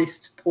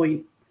hardest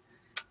point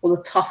or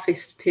the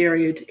toughest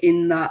period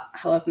in that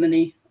however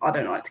many, I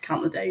don't like to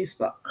count the days,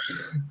 but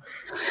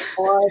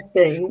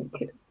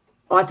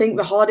I think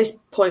the hardest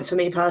point for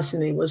me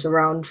personally was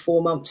around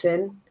 4 months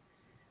in,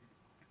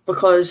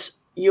 because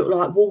you're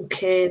like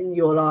walking,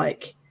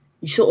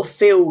 you sort of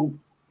feel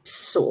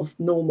sort of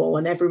normal,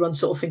 and everyone's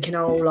sort of thinking,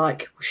 oh,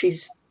 like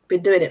she's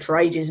been doing it for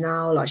ages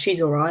now, like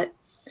she's all right.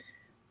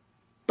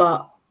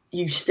 But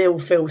you still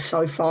feel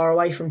so far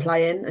away from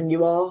playing, and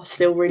you are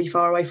still really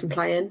far away from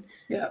playing.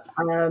 yeah.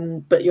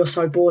 But you're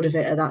so bored of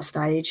it at that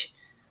stage.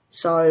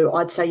 So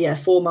I'd say,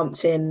 4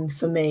 months in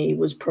for me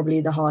was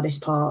probably the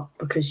hardest part,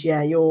 because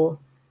you're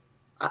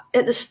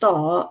at the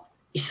start,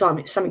 it's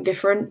something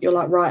different. You're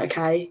like, right,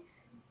 okay.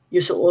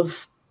 You're sort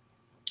of,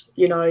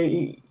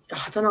 I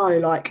don't know,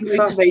 like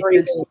first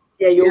Motivated.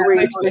 you're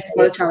really motivated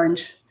by the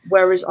challenge.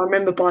 Whereas I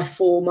remember by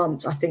 4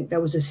 months, I think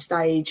there was a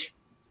stage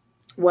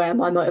where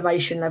my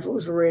motivation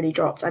levels really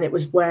dropped, and it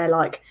was where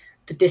like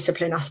the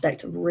discipline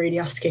aspect really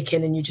has to kick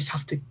in, and you just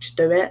have to just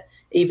do it,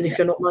 even if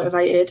you're not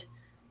motivated.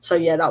 So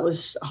that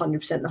was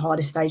 100% the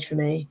hardest stage for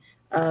me.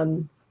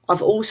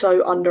 I've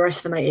also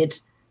underestimated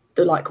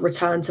the like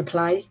return to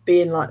play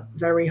being like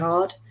very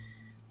hard.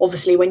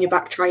 Obviously, when you're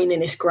back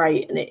training, it's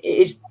great, and it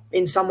is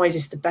in some ways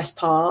it's the best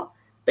part,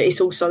 but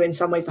it's also in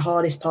some ways the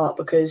hardest part,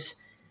 because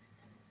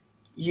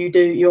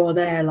you're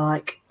there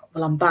like,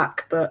 well, I'm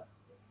back, but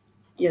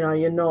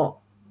you're not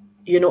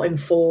in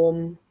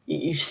form.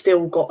 You've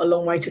still got a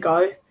long way to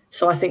go.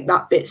 So I think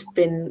that bit's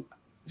been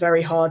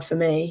very hard for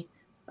me,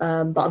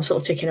 but I'm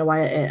sort of ticking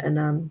away at it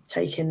and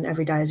taking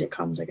every day as it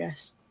comes, I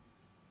guess.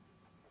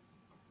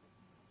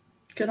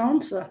 Good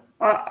answer.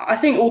 I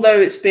think although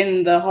it's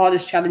been the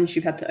hardest challenge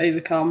you've had to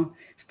overcome,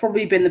 it's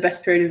probably been the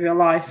best period of your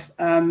life,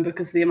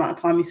 because of the amount of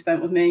time you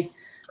spent with me.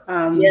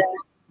 Yeah.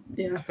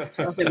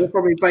 So I think we're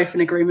probably both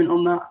in agreement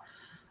on that.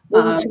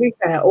 Well, to be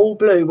fair, all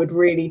Blue would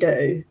really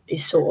do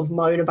is sort of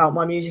moan about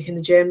my music in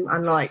the gym,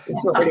 and like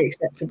it's not really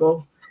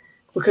acceptable,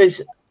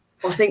 because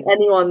I think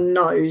anyone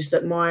knows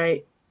that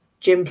my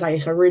gym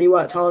place, I really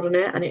worked hard on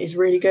it, and it is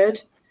really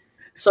good.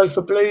 So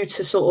for Blue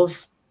to sort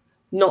of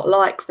not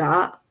like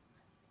that,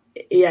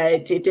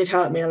 it did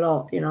hurt me a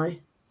lot,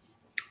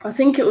 I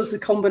think it was a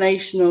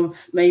combination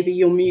of maybe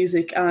your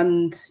music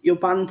and your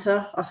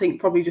banter. I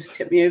think probably just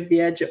tipped me over the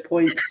edge at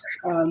points.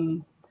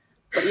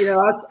 But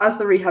as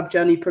the rehab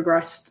journey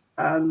progressed,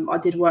 I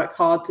did work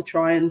hard to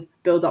try and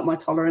build up my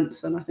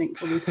tolerance, and I think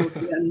probably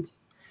towards the end,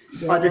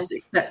 I just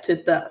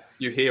accepted that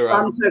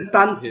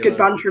good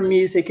banter and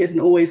music isn't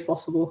always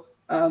possible.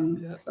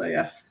 So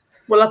yeah.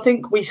 Well, I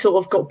think we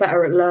sort of got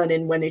better at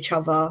learning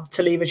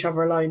to leave each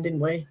other alone, didn't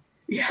we?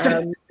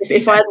 Yeah.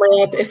 If I had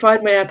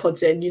my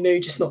AirPods in, you knew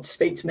just not to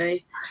speak to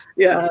me.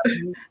 Yeah.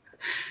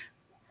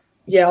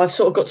 I've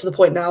sort of got to the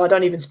point now. I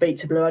don't even speak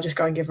to Blue. I just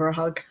go and give her a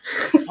hug.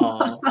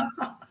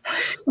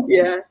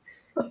 Yeah.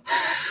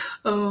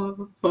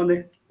 Oh,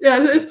 funny.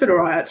 Yeah, it's been all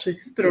right, actually.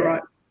 It's been all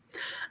right.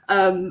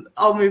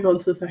 I'll move on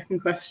to the second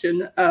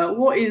question.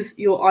 What is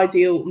your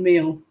ideal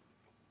meal?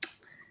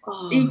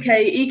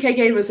 EK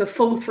gave us a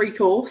full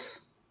 3-course,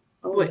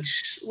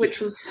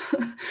 which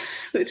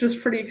was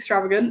pretty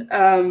extravagant.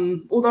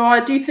 Although I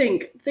do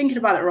think, thinking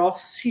about it,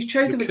 Ross, she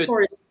chose a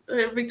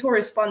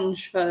Victoria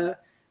sponge for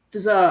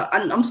dessert,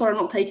 and I'm sorry,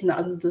 I'm not taking that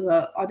as a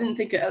dessert. I didn't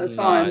think it at the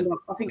time, but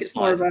I think it's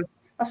more of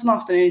that's an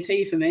afternoon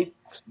tea for me.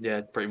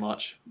 Yeah, pretty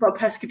much. But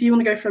Pesk, if you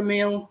want to go for a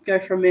meal, go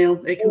for a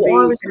meal. It can be.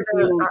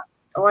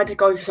 I had to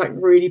go for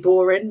something really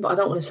boring, but I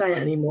don't want to say it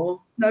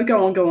anymore. No,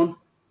 go on.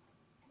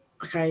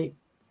 Okay,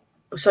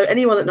 so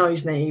anyone that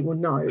knows me will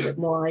know that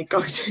my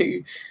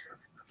go-to,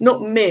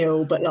 not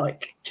meal, but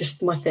like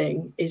just my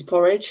thing, is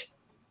porridge.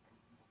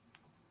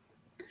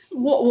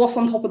 What's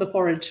on top of the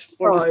porridge?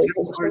 What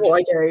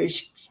I do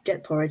is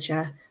get porridge,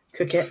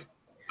 cook it,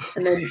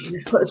 and then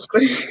you put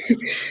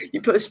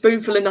a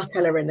spoonful of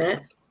Nutella in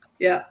it.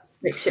 Yeah.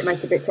 Mix it, make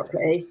it a bit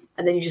chocolatey,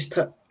 and then you just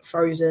put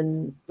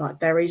frozen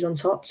like berries on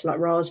top, so like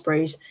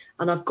raspberries.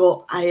 And I've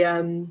got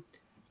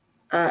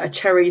a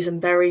cherries and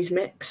berries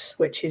mix,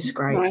 which is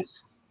great.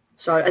 Nice.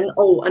 So and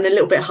a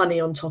little bit of honey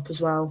on top as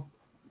well.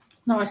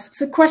 Nice.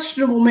 So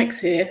questionable mix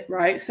here,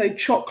 right? So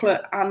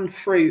chocolate and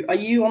fruit. Are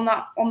you on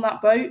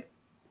that boat?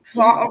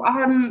 So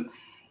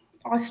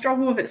I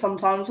struggle with it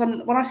sometimes.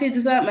 When I see a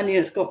dessert menu,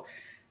 it's got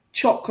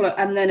chocolate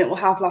and then it will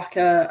have like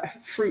a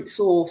fruit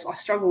sauce. I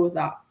struggle with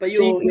that. But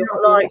you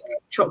not like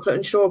chocolate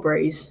and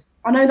strawberries?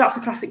 I know that's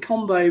a classic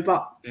combo,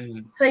 but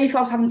say if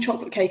I was having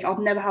chocolate cake, I'd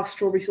never have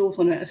strawberry sauce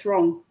on it. It's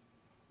wrong.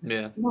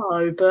 Yeah.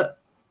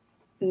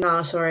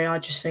 No, sorry. I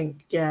just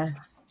think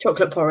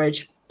chocolate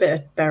porridge, bit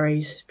of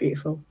berries,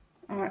 beautiful.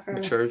 All right, fair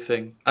enough. True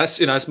thing. That's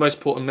it's the most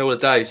important meal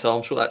of the day, so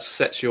I'm sure that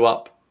sets you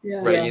up.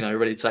 Ready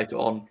to take it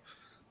on.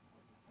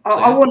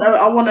 I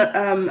want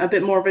a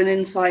bit more of an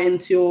insight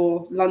into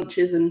your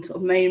lunches and sort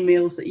of main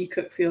meals that you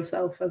cook for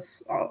yourself,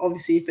 as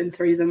obviously you've been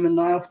through them, and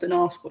I often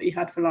ask what you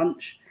had for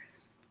lunch.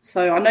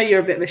 So I know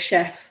you're a bit of a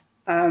chef.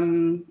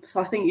 So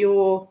I think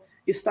your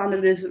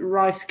standard is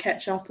rice,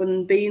 ketchup,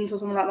 and beans or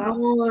something like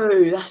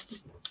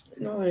that.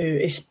 No,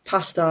 it's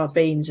pasta,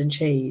 beans, and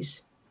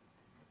cheese,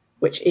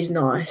 which is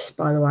nice,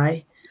 by the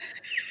way.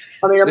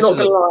 I mean, I'm not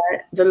gonna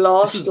lie. The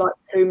last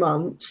 2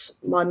 months,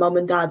 my mum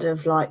and dad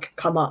have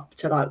come up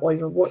to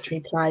either watch me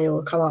play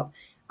or come up,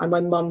 and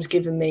my mum's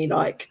given me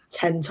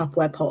 10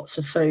 Tupperware pots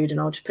of food, and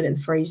I'll just put it in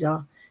the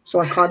freezer. So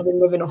I've kind of been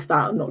living off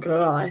that. I'm not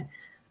gonna lie.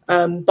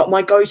 But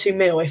my go-to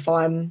meal if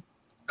I'm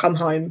come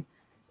home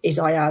is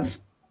I have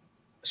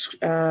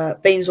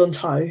beans on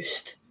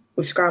toast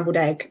with scrambled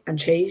egg and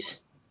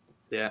cheese.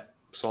 Yeah,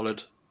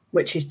 solid.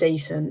 Which is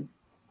decent.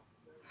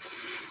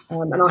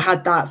 And I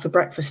had that for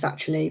breakfast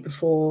actually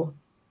before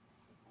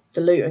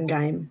the Luton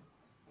game.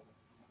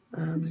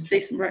 It's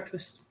decent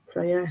breakfast.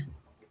 So yeah,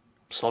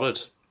 solid.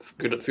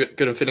 Good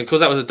and feeling, because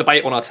that was a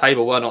debate on our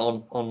table, weren't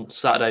it, on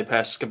Saturday,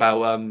 Pesk,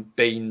 about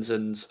beans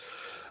and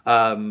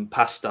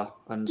pasta,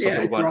 and some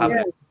people weren't having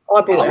it. I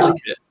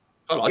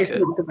like it. It's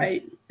not a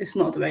debate. It's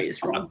not a debate.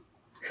 It's wrong.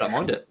 I don't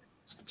mind it.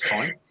 It's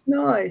fine. It's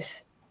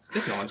nice.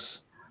 It's nice.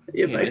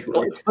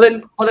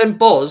 But then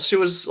Boz, she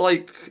was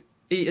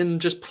eating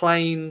just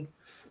plain.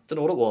 Don't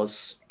know what it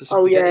was.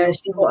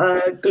 She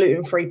got a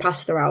gluten-free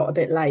pasta out a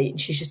bit late, and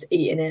she's just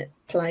eating it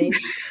plain.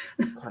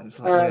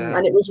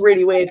 And it was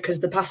really weird because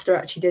the pasta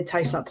actually did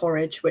taste like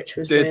porridge, which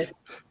was weird.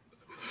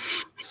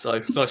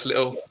 So nice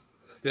little,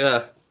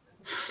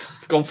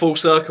 gone full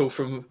circle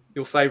from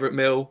your favourite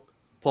meal,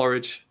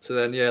 porridge, to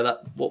then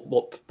that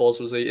what Boz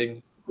was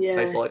eating.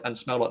 Tastes like and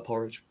smell like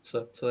porridge.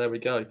 So there we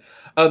go.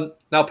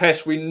 Now,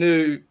 Pesh, we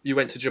knew you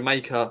went to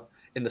Jamaica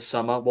in the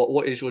summer.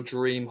 What is your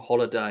dream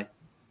holiday?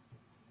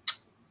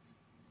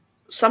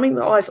 Something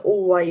that I've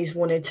always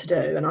wanted to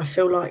do, and I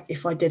feel like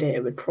if I did it,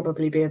 it would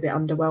probably be a bit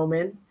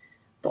underwhelming.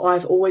 But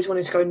I've always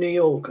wanted to go to New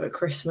York at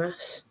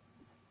Christmas.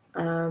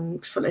 I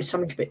feel like it's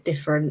something a bit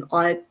different.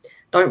 Me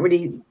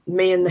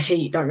and the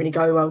heat don't really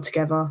go well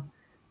together.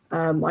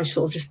 I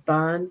sort of just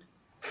burn.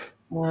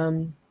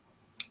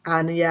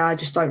 I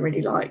just don't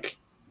really like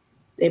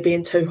it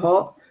being too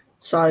hot.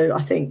 So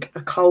I think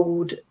a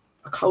cold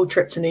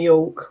trip to New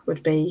York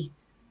would be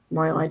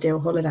my ideal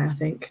holiday, I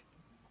think.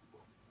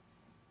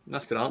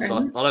 That's a good answer.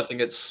 I don't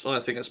think it's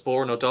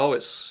boring or dull.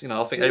 It's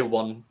I think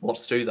everyone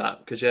wants to do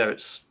that because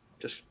it's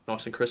just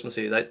nice and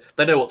Christmassy.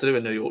 They know what to do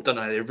in New York, don't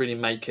they? They really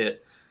make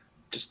it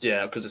just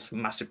because it's a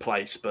massive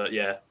place. But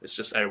it's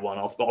just everyone.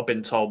 I've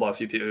been told by a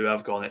few people who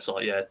have gone. It's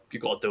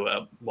you've got to do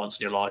it once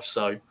in your life.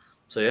 So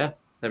there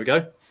we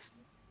go.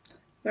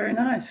 Very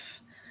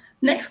nice.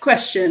 Next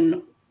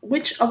question: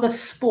 which other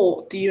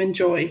sport do you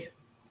enjoy?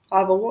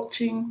 Either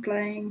watching,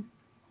 playing,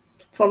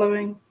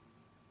 following?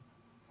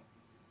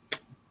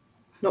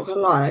 Not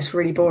gonna lie, it's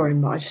really boring,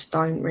 but I just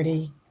don't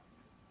really.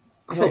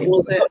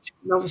 Football's it?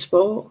 Another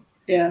sport.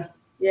 Yeah.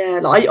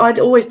 Yeah, I'd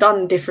always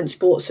done different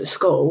sports at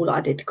school.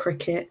 I did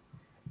cricket,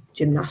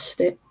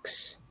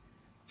 gymnastics.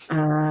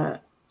 I'd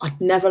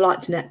never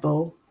liked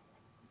netball.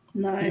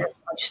 No. I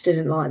just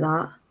didn't like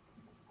that.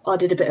 I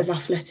did a bit of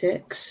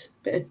athletics,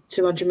 a bit of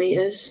 200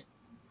 metres.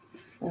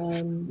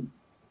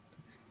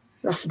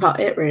 That's about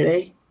it,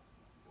 really.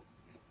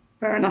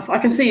 Fair enough. I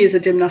can see you as a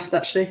gymnast,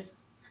 actually.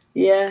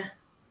 Yeah.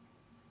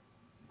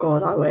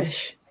 God, I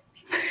wish.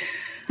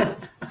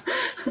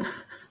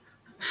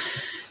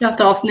 You have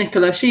to ask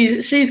Nicola.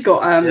 She's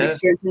got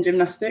experience in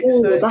gymnastics.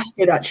 Ooh, so. That's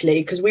good,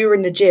 actually, because we were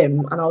in the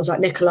gym and I was like,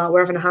 Nicola,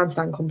 we're having a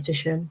handstand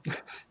competition.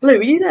 Blue,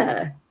 were you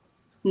there?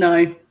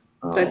 No,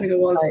 don't think it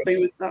was. Right. I think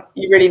it was that.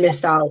 You really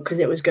missed out because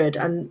it was good.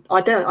 And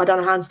I done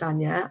a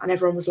handstand, and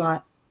everyone was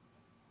like,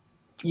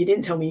 you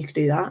didn't tell me you could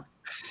do that.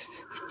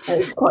 It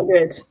was quite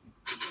good.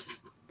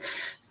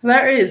 So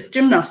there it is,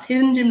 gymnast,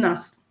 hidden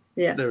gymnast.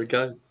 Yeah. There we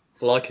go.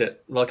 Like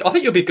it. I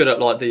think you'll be good at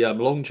the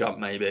long jump,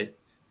 maybe. Is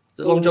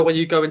it long jump when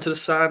you go into the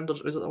sand? Or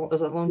is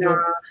that long jump?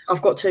 Nah,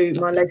 I've got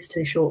my legs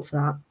too short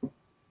for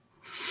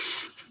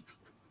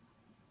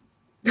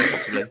that.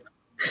 Possibly.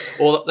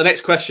 Or the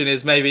next question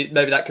is maybe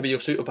that could be your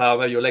superpower.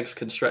 Maybe your legs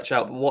can stretch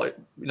out. But what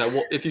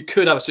if you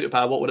could have a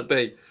superpower? What would it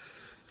be?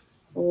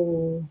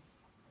 Oh,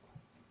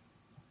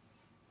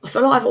 I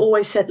feel like I've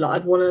always said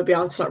I'd want to be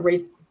able to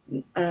read.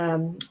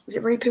 Is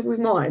it read people's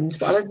minds?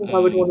 But I don't think I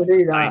would want to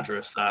do that.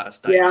 Dangerous. That's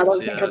dangerous. Yeah, I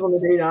don't think I'd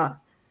want to do that.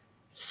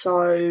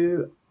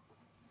 So,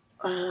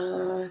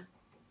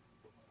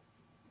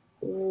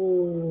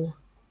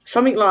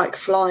 something like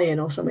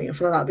flying or something. I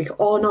feel like that'd be.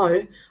 Oh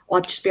no,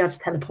 I'd just be able to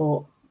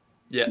teleport.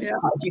 Yeah.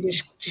 You can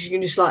just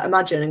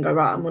imagine and go,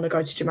 right, I'm going to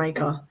go to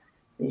Jamaica.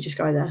 And you just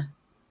go there.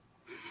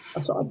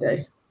 That's what I'd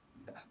do.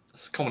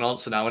 It's a common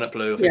answer now, isn't it,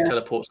 Blue? I think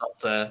teleport's up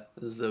there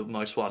is the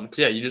most one.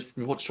 Because, you just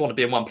want to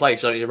be in one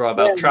place. You don't need to worry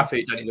about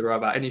traffic. You don't need to worry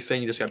about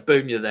anything. You just go,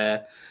 boom, you're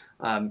there.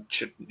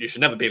 You should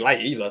never be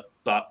late either.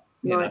 But,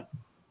 you know,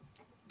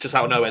 just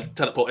out of nowhere,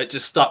 teleport, it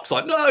just stuck. It's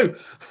like, no!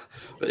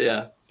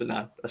 But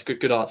no, that's a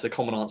good answer,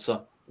 common answer.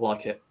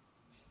 Like it.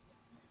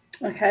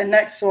 Okay,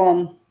 next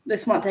one.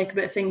 This might take a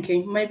bit of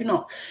thinking, maybe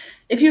not.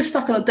 If you were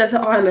stuck on a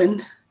desert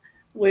island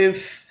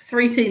with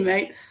 3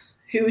 teammates,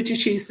 who would you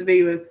choose to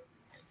be with?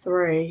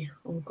 3.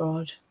 Oh,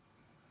 God.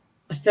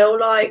 I feel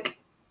like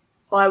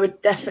I would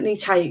definitely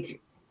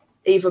take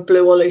either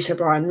Blue or Lucy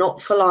O'Brien,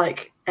 not for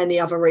like any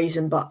other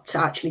reason, but to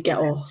actually get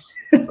off.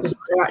 Because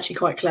they're actually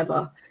quite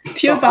clever.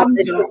 Pure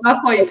banter.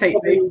 That's why you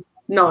take me.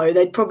 No,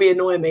 they'd probably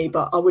annoy me,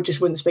 but I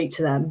wouldn't speak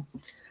to them.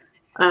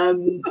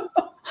 So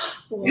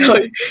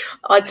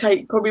I'd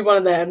take probably one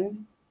of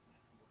them.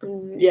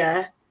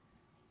 Yeah,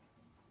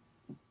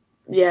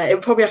 it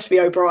would probably have to be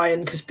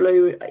O'Brien because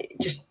Blue,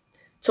 just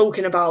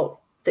talking about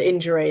the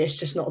injury, it's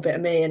just not a bit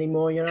of me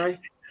anymore, you know.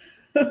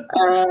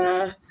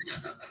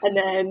 And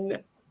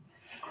then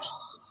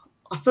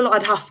I feel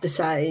like I'd have to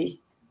say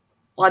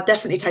I'd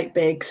definitely take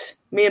Biggs.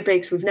 Me and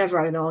Biggs, we've never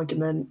had an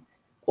argument.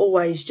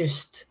 Always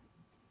just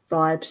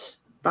vibes,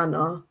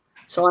 banter.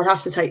 So I'd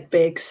have to take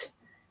Biggs.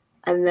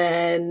 And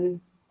then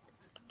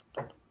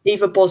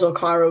either Boz or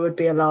Kyra would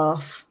be a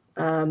laugh.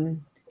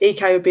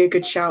 EK would be a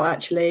good shout,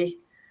 actually.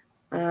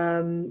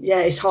 Yeah,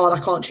 it's hard.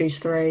 I can't choose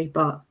 3,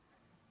 but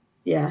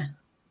yeah.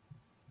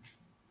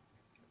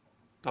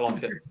 I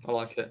like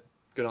it.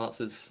 Good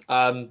answers.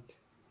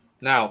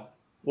 Now,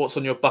 what's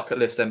on your bucket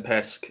list then,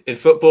 Pesk? In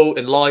football,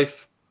 in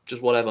life,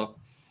 just whatever.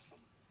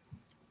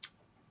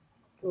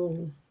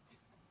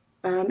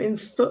 In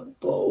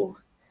football,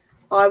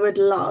 I would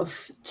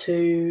love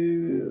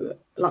to,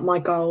 like, my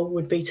goal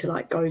would be to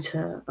like go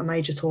to a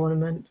major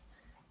tournament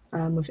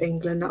with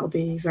England. That would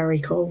be very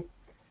cool.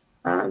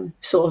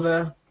 Sort of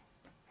I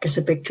guess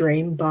a big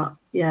dream, but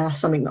yeah,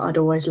 something that I'd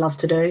always love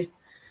to do.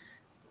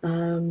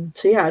 So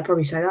yeah, I'd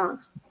probably say that.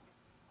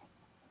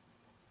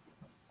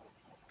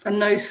 And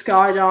no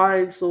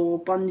skydives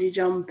or bungee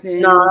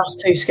jumping? No,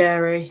 that's too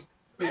scary.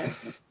 Yeah.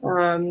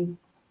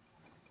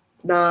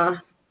 Nah.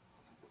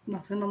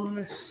 Nothing on the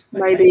list.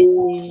 Okay.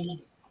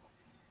 Maybe.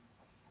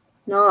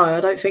 No, I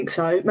don't think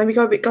so. Maybe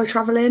go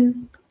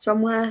travelling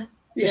somewhere.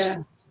 Yeah.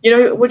 You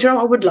know what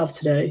I would love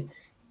to do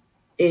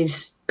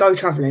is go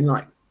travelling,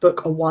 like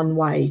book a one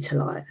way to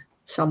like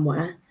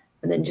somewhere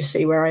and then just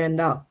see where I end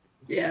up.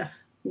 Yeah.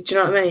 Do you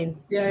know what I mean?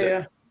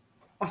 Yeah.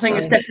 I think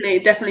it's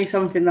definitely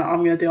something that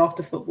I'm going to do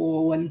after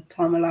football when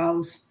time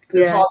allows. Because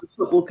it's hard with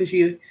football because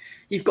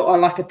you've got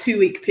like a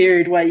 2-week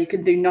period where you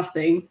can do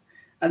nothing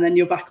and then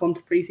you're back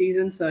onto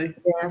pre-season. So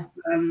yeah,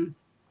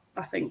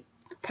 I think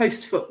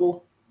post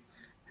football,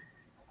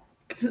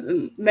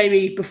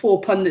 maybe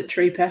before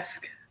punditry,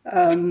 Pesk.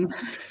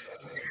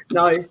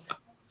 No.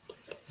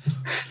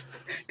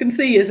 Can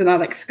see you as an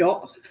Alex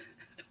Scott.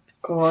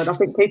 God, I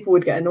think people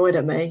would get annoyed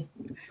at me.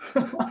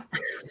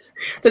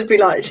 They'd be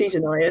like, she's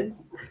annoying.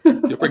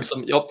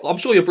 I'm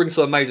sure you'll bring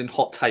some amazing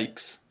hot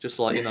takes, just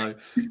like, you know,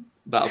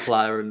 about a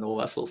player and all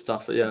that sort of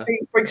stuff. But yeah,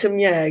 bring some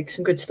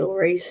good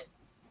stories.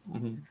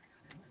 Mm-hmm.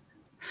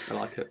 I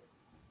like it.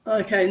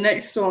 Okay,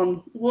 next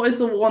one. What is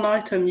the one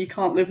item you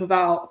can't live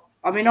without?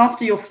 I mean,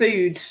 after your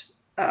food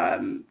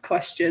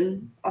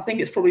question, I think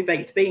it's probably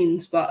baked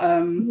beans. But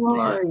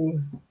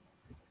no.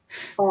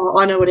 Oh,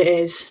 I know what it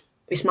is.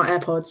 It's my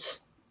AirPods.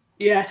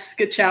 Yes,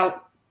 good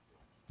shout.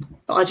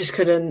 I just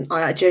couldn't.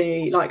 I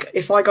genuinely, like,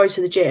 if I go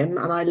to the gym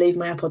and I leave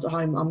my AirPods at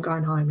home, I'm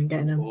going home and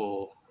getting them.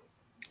 Oh.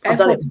 I've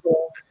done it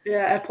before.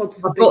 Yeah, AirPods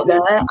is I've got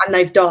there and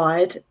they've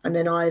died, and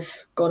then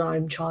I've gone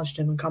home, charged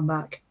them, and come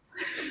back.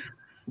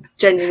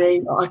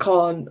 Genuinely, I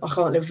can't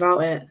live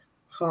without it.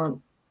 I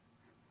can't.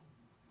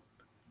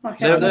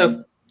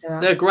 Okay.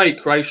 They're a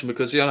great creation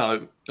because, you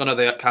know, I know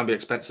they can be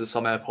expensive,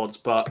 some AirPods,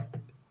 but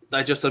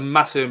they're just a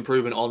massive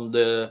improvement on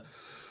the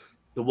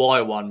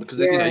wire one because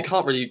you know, you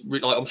can't really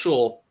like, I'm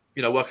sure,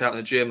 you know, working out in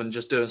the gym and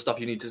just doing stuff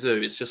you need to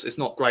do, it's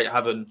not great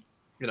having,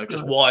 you know,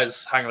 just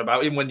wires hanging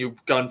about. Even when you're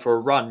going for a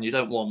run, you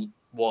don't want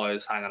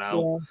wires hanging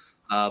out.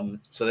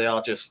 So they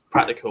are just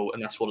practical,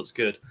 and that's what it's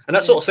good. And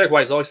that sort of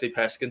segues nicely,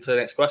 Pesk, into the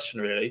next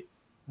question, really.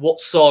 What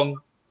song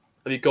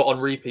have you got on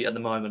repeat at the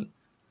moment?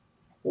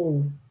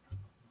 Oh,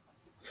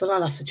 I feel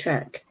like I'll have to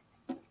check.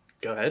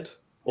 Go ahead.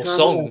 Or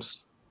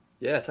songs.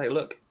 Yeah, take a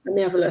look. Let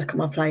me have a look at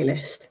my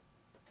playlist.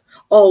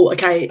 Oh,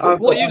 okay.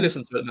 What are you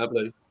listening to at now,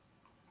 Blue?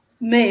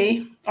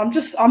 Me, I'm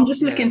just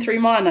looking through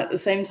mine at the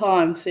same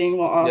time, seeing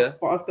what I've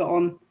got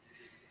on.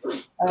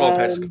 Go on,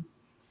 Pesk.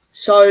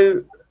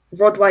 So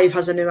Rod Wave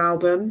has a new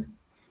album,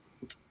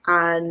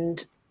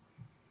 and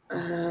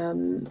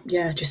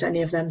just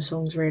any of them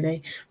songs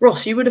really.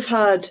 Ross, you would have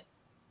heard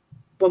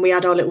when we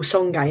had our little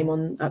song game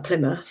on at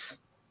Plymouth.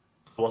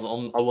 I wasn't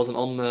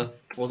on the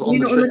trip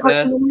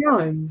there. On the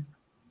home?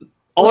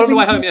 Oh, on the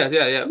way home, yeah.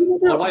 On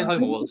the way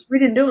home, I was. We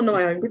didn't do it on the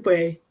way home, did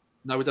we?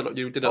 No, we didn't.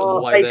 You did it on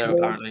the way there,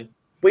 apparently.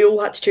 We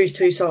all had to choose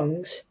 2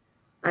 songs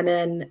and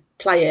then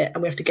play it,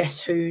 and we have to guess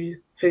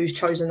who's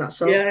chosen that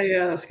song.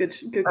 Yeah, that's good.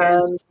 Good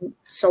game.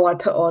 So I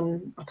put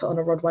on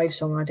a Rod Wave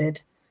song. I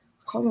did.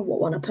 I can't remember what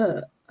one I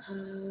put.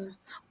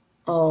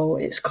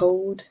 It's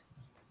called.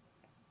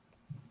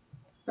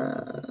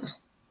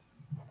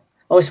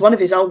 It's one of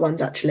his old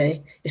ones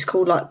actually. It's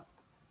called like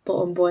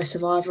Bottom Boy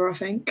Survivor, I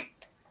think.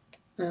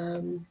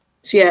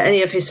 So yeah,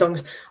 any of his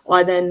songs.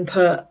 I then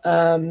put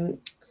a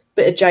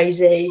bit of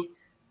Jay-Z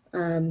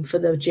for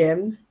the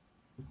gym.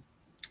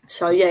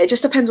 So yeah, it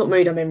just depends what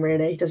mood I'm in,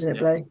 really, doesn't it,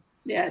 Blue?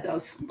 Yeah, it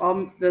does.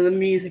 The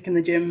music in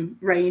the gym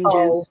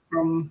ranges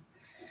from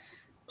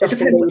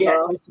Justin Bieber. Yeah,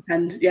 it does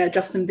depend. Yeah,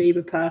 Justin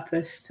Bieber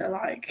Purpose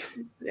to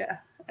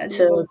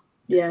to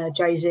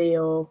Jay-Z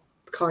or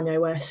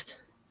Kanye West.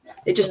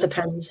 It just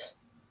depends.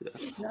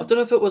 Yeah. I don't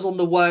know if it was on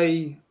the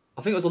way.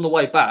 I think it was on the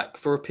way back.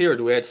 For a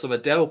period, we had some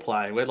Adele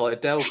playing. We had like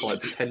Adele playing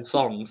for 10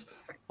 songs.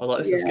 I was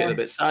like, this is getting a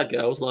bit sad,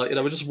 girls. Like,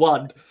 we just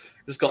won.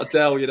 Just got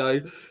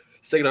Adele,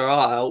 singing her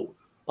heart out.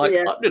 Like,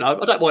 I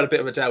don't mind a bit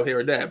of Adele here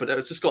and there, but it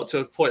was just got to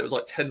a point. It was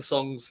like 10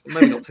 songs,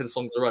 maybe not 10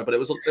 songs in a row, but there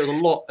was a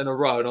lot in a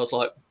row, and I was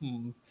like,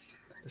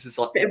 this is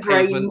like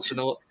pavements and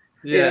all.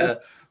 Yeah.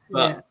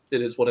 But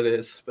it is what it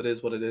is. But it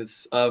is what it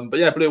is. But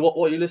yeah, Blue, what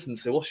are you listening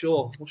to? What's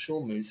your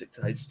music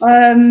taste?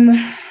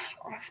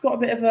 I've got a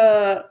bit of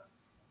a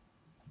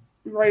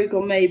rogue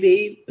on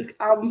maybe an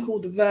album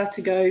called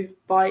Vertigo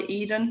by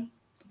Eden.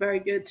 Very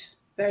good,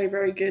 very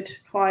very good.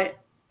 Quite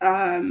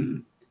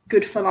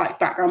good for like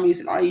background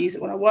music. I use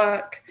it when I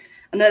work.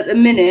 And at the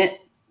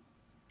minute,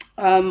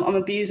 I'm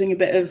abusing a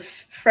bit of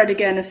Fred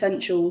Again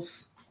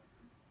Essentials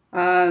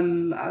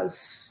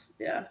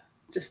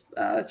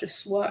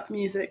just work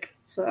music.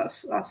 So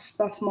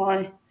that's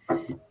my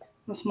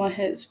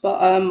hits.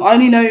 But I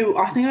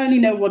think I only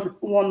know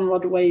one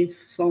Rod Wave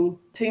song,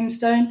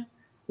 Tombstone.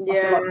 Yeah,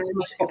 I feel like that's the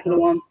most popular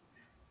one.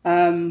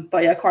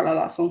 But yeah, I quite like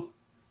that song.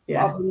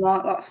 Yeah. Other than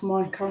that, that's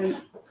my current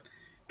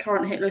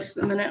hit list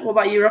at the minute. What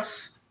about you,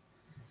 Ross?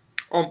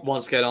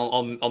 Once again,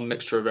 I'm a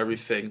mixture of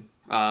everything.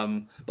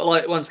 But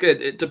like once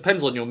again, it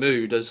depends on your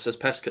mood, as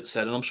Peskett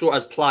said, and I'm sure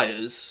as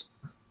players,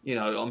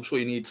 I'm sure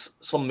you need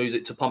some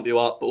music to pump you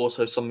up, but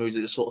also some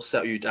music to sort of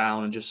settle you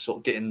down and just sort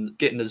of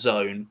get in the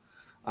zone.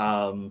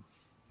 And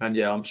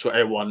yeah, I'm sure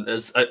everyone,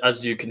 as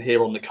you can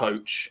hear on the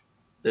coach,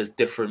 there's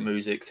different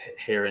musics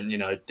here, and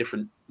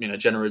different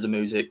genres of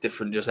music,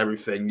 different just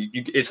everything.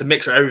 It's a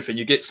mixture of everything.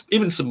 You get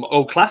even some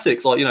old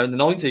classics like in the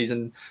 '90s,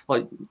 and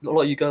like a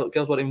lot of you girls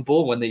weren't even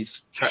born when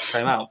these tracks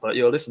came out, but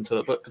you'll listen to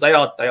it. But because they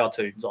are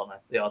tunes, aren't they?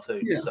 They are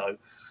tunes. Yeah. So,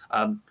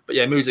 but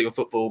yeah, music and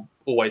football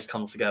always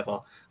comes together,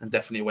 and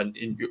definitely when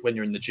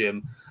you're in the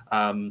gym.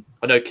 I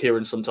know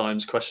Kieran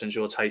sometimes questions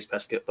your taste,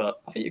 Peskett,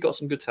 but I think you've got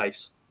some good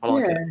taste. I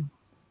like it.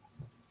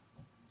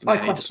 I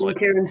question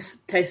Kieran's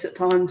taste at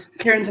times.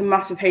 Kieran's a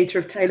massive hater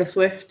of Taylor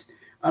Swift,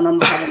 and I'm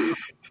not having it.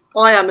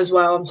 I am as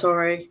well. I'm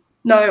sorry.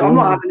 No, I'm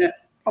not having it.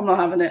 I'm not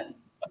having it.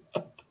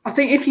 I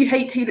think if you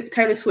hate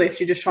Taylor Swift,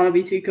 you're just trying to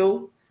be too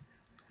cool.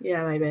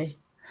 Yeah, maybe.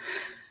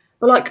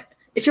 But like,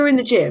 if you're in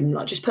the gym,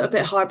 like just put a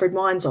bit of Hybrid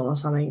Minds on or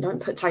something.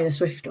 Don't put Taylor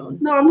Swift on.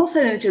 No, I'm not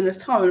saying in the gym. There's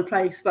time and a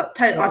place, but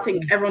I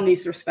think everyone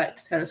needs to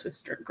respect Taylor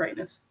Swift's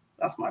greatness.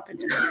 That's my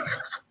opinion.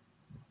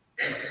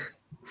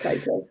 Okay,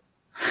 cool.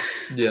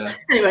 Yeah.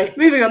 Anyway,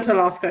 moving on to the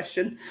last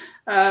question.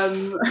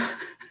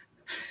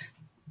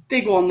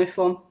 Big one, this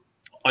one.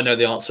 I know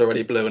the answer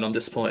already, Blue, and I'm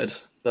disappointed.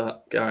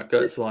 But Garrett, go,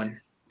 it's fine.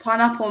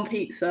 Pineapple on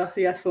pizza,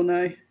 yes or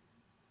no?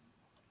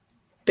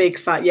 Big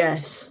fat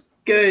yes.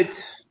 Good,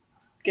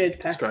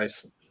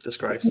 Pest.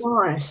 Disgrace.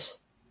 Nice.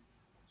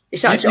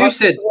 It's actually. I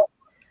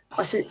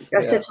said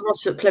to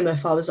Ross at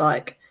Plymouth. I was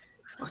like,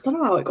 I don't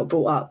know how it got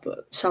brought up,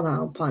 but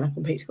somehow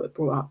pineapple on pizza got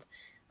brought up,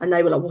 and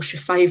they were like, "What's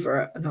your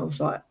favourite?" And I was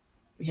like,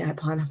 "Yeah,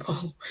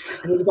 pineapple."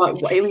 And he was like,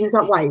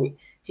 "Wait."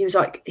 He was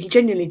like, he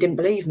genuinely didn't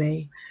believe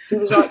me. He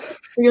was like,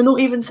 "You're not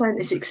even saying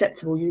it's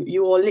acceptable.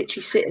 You are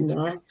literally sitting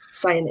there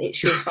saying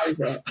it's your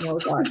favourite." And I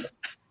was like,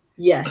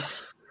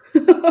 "Yes."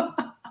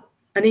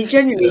 And he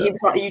genuinely, he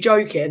was like, "Are you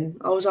joking?"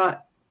 I was like,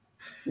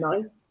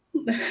 "No."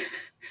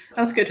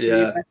 That's good for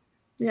you.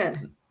 Yeah.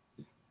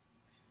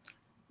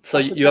 So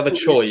you have a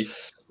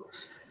choice.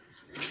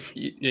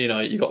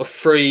 You got a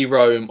free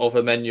roam of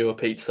a menu of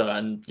pizza,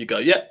 and you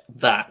go,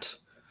 that.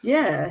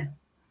 Yeah.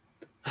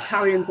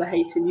 Italians are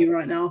hating you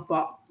right now,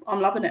 but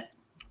I'm loving it.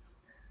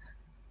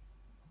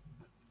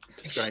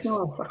 It's just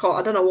nice.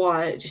 I don't know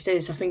why it just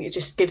is. I think it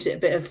just gives it a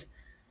bit of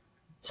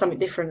something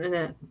different, isn't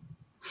it?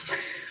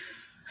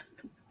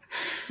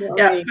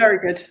 I mean? Very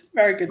good.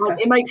 Very good.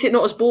 Like, it makes it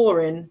not as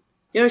boring.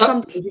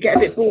 Sometimes you get a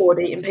bit bored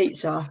eating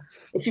pizza.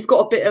 If you've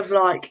got a bit of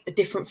like a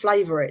different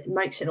flavour, it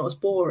makes it not as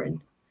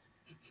boring.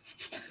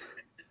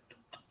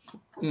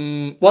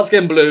 Once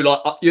again, Blue,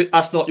 like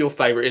that's not your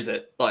favourite, is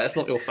it? Like that's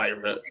not your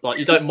favourite. Like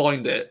you don't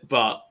mind it,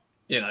 but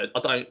I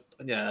don't.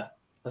 Yeah,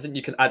 I think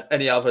you can add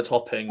any other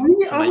topping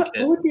to make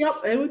it. It would be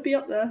up. It would be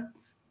up there.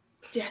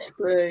 Yes,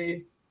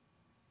 Blue.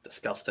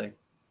 Disgusting.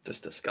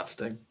 Just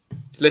disgusting.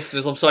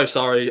 Listeners, I'm so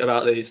sorry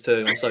about these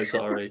two. I'm so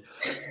sorry.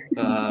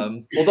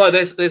 Although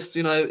there's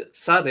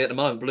sadly at the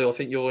moment, Blue, I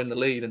think you're in the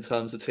lead in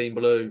terms of Team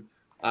Blue.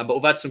 But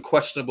we've had some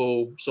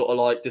questionable sort of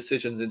like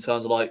decisions in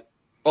terms of like,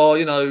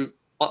 I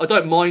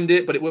don't mind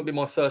it, but it wouldn't be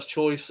my first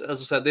choice.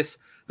 As I said,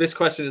 this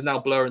question is now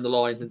blurring the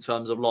lines in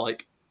terms of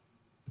like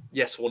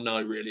yes or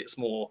no, really. It's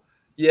more,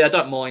 I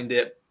don't mind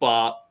it,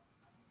 but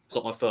it's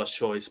not my first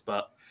choice.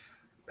 But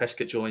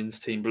Peskett joins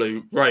Team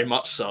Blue very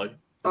much so.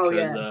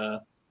 Because,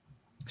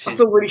 I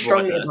feel really right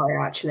strongly there. about it,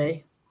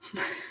 actually.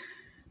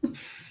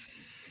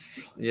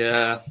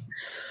 Yeah.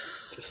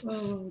 Just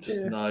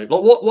dear. no. Like,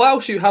 what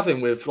else are you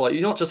having with, like,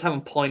 you're not just having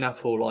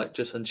pineapple, like,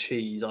 just and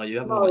cheese, are you?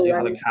 Having, like, you're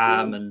having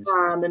ham and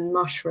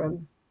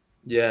mushroom.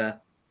 Yeah.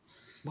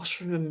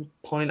 Mushroom and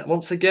pineapple.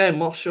 Once again,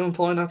 mushroom and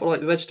pineapple, like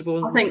the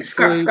vegetable. I think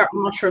scrap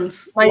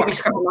mushrooms. Maybe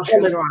scrap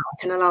mushrooms, right?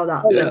 I can allow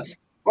that.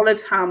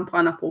 Olives, ham,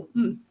 pineapple.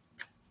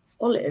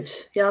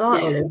 Olives. Yeah, I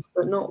like olives,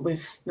 but not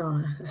with...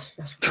 No, that's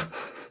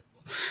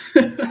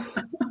I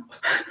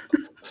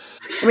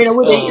mean, I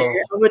would eat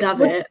it. I would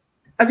have it.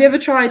 Have you ever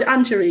tried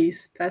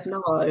anchovies, Pez?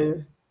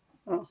 No.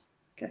 Oh,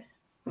 okay.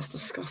 That's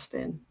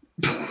disgusting.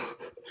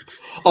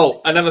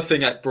 Oh, another thing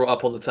that brought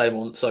up on the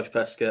table on Sophie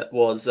Peskett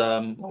was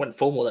I went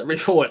formal there, really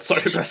formal.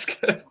 Sophie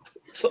Peskett.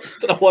 So, I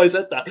don't know why I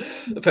said that.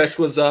 The Pest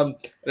was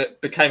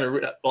it became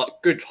a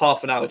good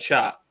half an hour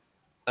chat,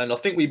 and I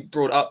think we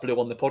brought it up, Blue,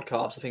 on the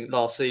podcast. I think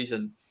last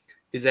season,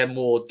 is there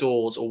more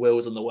doors or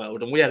wills in the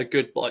world? And we had a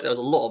good there was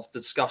a lot of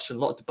discussion, a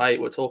lot of debate.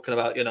 We're talking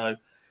about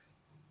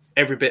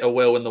every bit of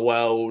will in the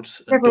world,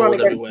 and everyone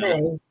doors against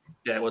everywhere. me.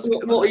 Yeah, it was.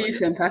 What were you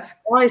saying, Pez?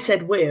 I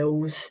said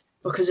wheels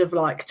because of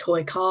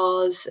toy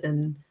cars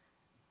and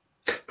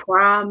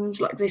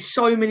prams. There's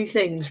so many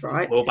things,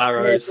 right?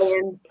 Wheelbarrows.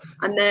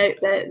 And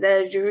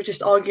they're you're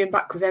just arguing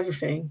back with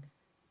everything.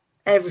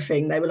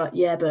 Everything. They were like,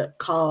 yeah, but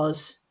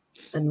cars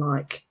and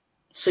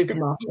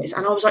supermarkets.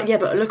 And I was like, yeah,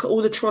 but look at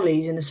all the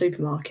trolleys in the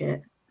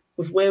supermarket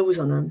with wheels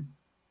on them.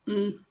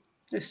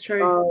 It's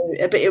true.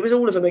 But it was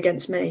all of them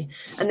against me.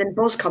 And then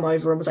Boz come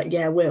over and was like,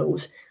 yeah,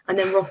 wheels. And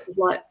then Ross was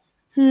like,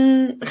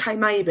 okay,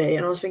 maybe.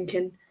 And I was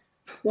thinking,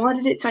 why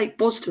did it take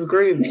Boz to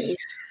agree with me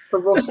for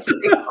Ross to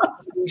think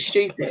I'm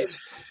stupid?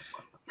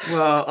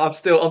 Well, I'm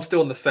still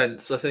on the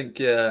fence. I think,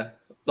 yeah.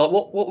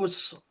 What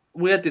was...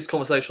 We had this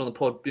conversation on the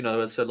pod, as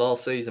I said,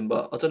 last season,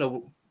 but I don't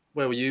know,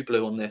 where were you,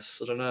 Blue, on this?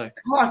 I don't know.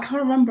 Oh, I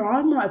can't remember.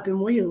 I might have been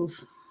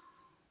wheels.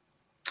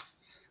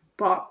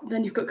 But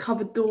then you've got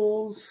covered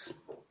doors.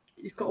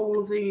 You've got all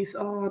of these.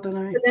 Oh, I don't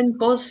know. But then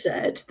Boz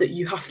said that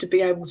you have to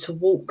be able to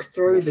walk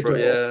through the door.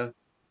 Yeah.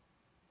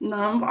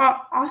 No,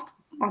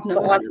 I've never.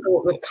 But I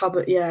thought that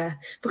cupboard,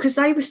 because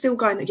they were still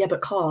going, yeah,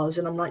 but cars,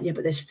 and I'm like, yeah,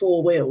 but there's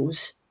 4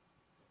 wheels,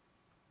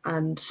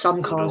 and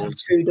some cars have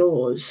 2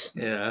 doors.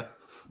 Yeah.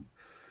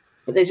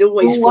 But there's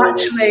always 4.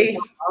 Actually,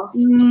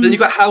 then you've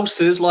got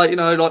houses like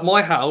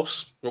my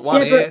house.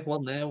 One here,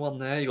 one there, one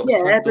there. You got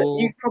but door,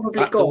 you've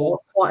probably got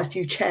quite a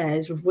few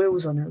chairs with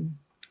wheels on them.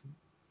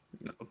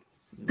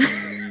 To be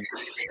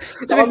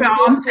fair,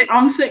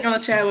 I'm sitting on a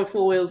chair with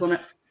 4 wheels on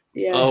it.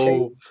 Yeah.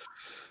 Oh.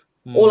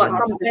 Or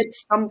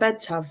some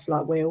beds have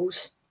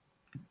wheels.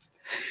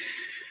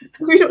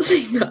 Have you not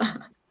seen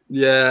that?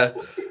 Yeah.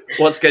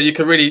 Once again,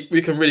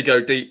 we can really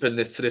go deep in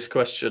this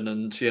question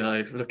and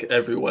look at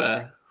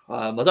everywhere.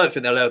 I don't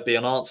think there'll ever be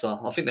an answer.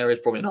 I think there is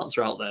probably an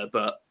answer out there,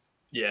 but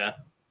yeah,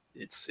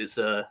 it's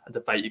a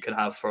debate you can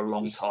have for a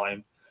long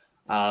time.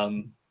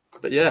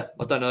 But yeah,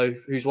 I don't know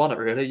who's won it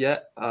really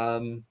yet.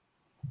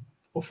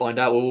 We'll find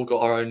out. We've all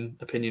got our own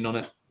opinion on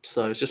it.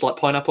 So it's just like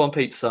pineapple on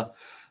pizza.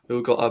 We've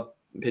all got our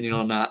opinion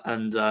on that,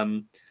 and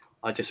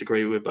I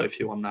disagree with both of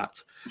you on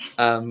that.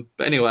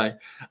 But anyway,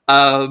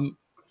 FA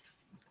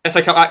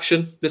Cup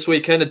action this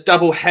weekend, a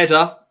double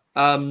header.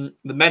 The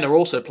men are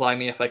also playing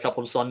the FA Cup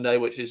on Sunday,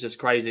 which is just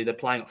crazy. They're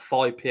playing at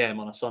 5 p.m.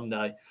 on a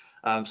Sunday.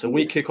 So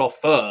we kick off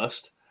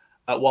first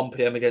at 1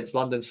 p.m. against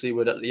London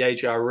Seawood at the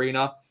AJ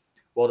Arena,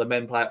 while the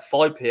men play at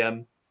 5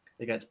 p.m.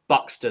 against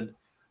Buxton,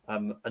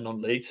 a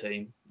non-league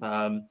team.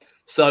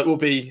 So it will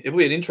be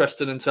an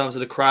interesting in terms of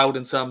the crowd,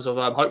 in terms of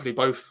hopefully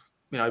both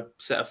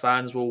set of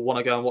fans will want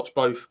to go and watch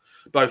both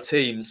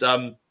teams.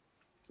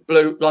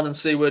 Blue, London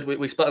Seawood,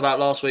 we spoke about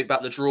last week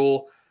about the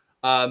draw,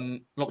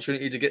 an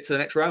opportunity to get to the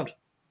next round.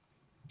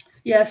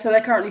 Yeah, so they're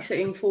currently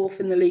sitting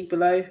 4th in the league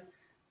below.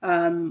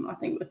 I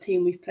think the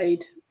team we've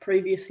played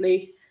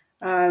previously.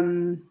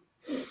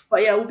 But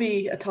yeah, it will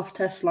be a tough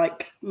test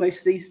like most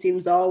of these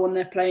teams are when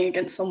they're playing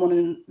against someone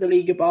in the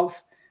league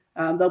above.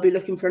 They'll be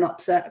looking for an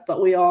upset,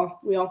 but we are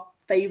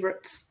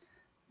favourites,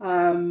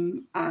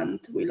 and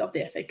we love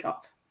the FA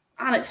Cup.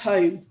 And it's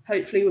home,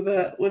 hopefully with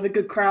a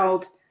good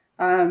crowd.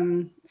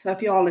 So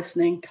if you are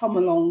listening, come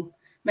along,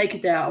 make a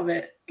day out of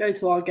it, go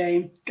to our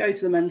game, go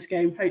to the men's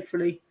game,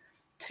 hopefully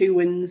 2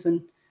 wins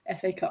and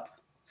FA Cup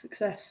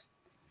success.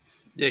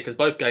 Yeah, because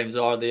both games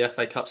are the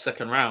FA Cup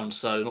second round,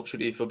 so an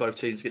opportunity for both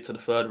teams to get to the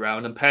third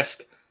round. And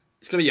Pesk,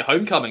 it's going to be your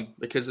homecoming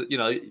because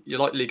you're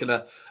likely going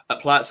to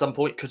play at some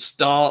point. Could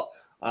start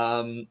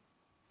FA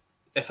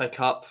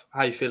Cup.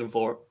 How are you feeling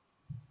for it?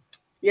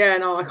 Yeah,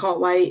 no, I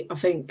can't wait. I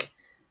think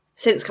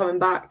since coming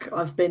back,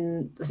 I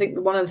think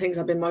one of the things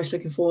I've been most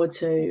looking forward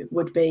to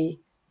would be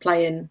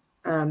playing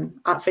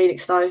at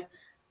Felixstowe.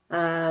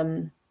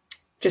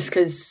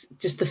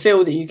 Just the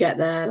feel that you get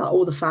there, like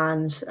all the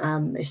fans,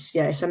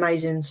 it's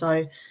amazing.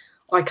 So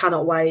I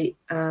cannot wait.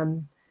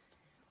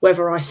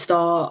 Whether I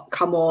start,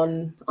 come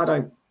on, I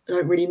don't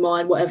really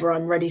mind whatever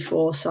I'm ready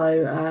for.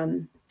 So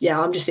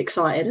I'm just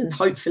excited, and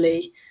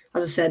hopefully,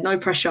 as I said, no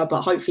pressure,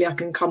 but hopefully I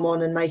can come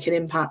on and make an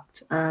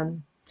impact.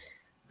 And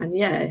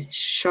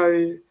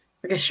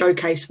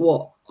showcase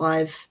what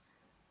I've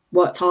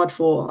worked hard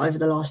for over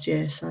the last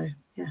year. So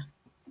yeah.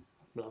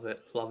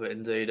 Love it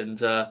indeed. And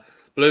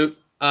Blue,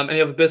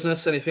 any other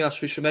business, anything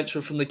else we should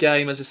mention from the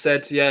game? As I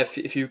said,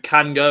 if you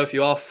can go, if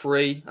you are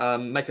free,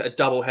 make it a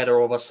double header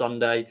of a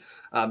Sunday.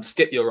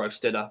 Skip your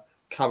roast dinner,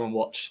 come and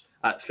watch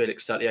at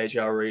Felix at the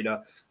AGR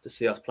Arena to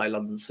see us play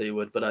London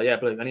Seaward. But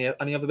Blue,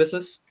 any other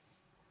business?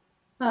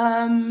 No,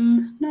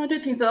 I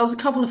don't think so. There was a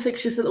couple of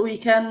fixtures at the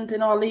weekend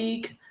in our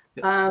league.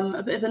 Yep.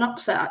 A bit of an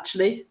upset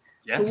actually.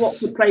 Yes. So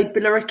Watford played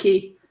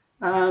Billericay.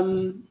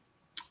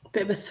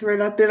 Bit of a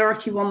thriller.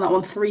 Billericay won that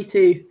one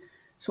 3-2.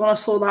 So when I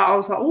saw that, I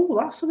was like, oh,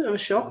 that's a bit of a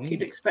shock.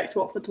 You'd expect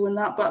Watford to win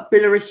that. But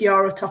Billericay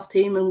are a tough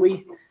team, and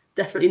we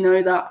definitely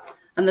know that.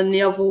 And then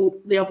the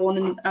other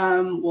one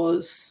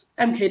was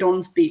MK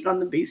Dons beat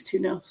London Bees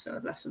 2-0. So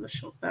less of a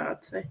shock there,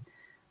 I'd say.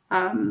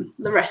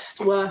 The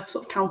rest were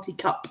sort of County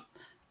Cup.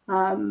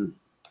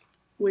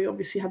 We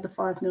obviously had the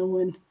 5-0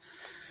 win.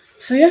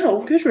 So yeah,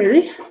 all good,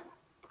 really.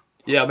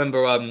 Yeah, I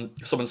remember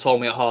someone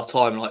told me at half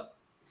time, like,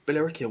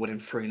 Billericay are winning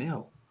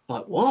 3-0.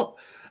 Like, what?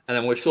 And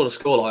then we saw the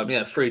scoreline,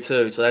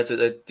 3-2.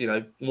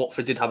 So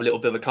Watford did have a little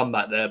bit of a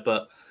comeback there,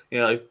 but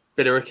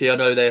Billericay, I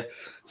know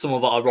some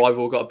of our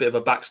rival got a bit of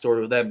a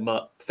backstory with them,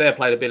 but fair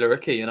play to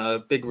Billericay, a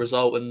big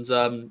result.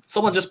 And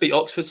someone just beat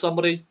Oxford.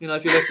 Somebody,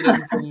 if you're listening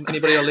from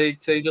anybody in our league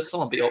team, just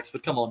someone beat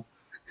Oxford. Come on,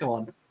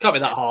 can't be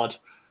that hard.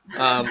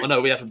 I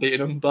know we haven't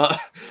beaten them, but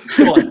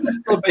come on,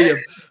 don't beat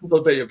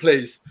them,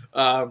 please.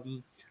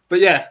 But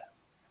yeah,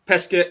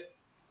 Peskett,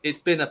 it's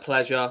been a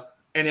pleasure.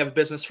 Any other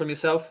business from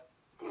yourself?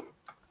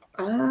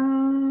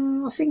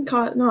 I think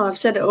I've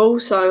said it all.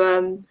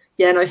 So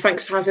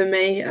thanks for having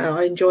me.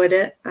 I enjoyed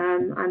it.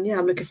 I'm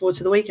looking forward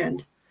to the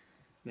weekend.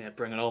 Yeah,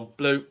 bring it on.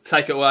 Blue,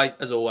 take it away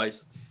as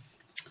always.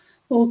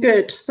 All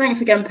good. Thanks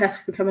again,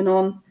 Peskett, for coming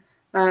on.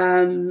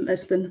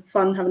 It's been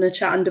fun having a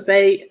chat and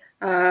debate.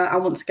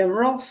 And once again,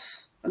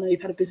 Ross, I know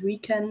you've had a busy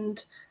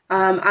weekend.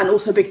 And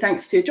also big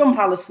thanks to John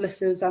Fowler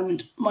Solicitors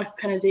and Michael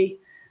Kennedy.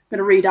 I'm going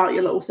to read out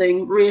your little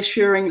thing,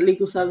 reassuring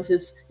legal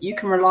services you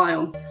can rely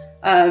on.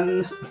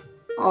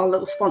 Our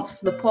little sponsor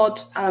for the pod.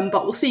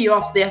 But we'll see you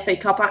after the FA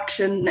Cup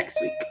action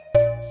next week.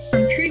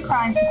 From true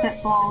crime to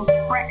football,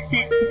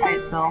 Brexit to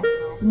Coatsville.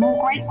 For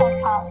more great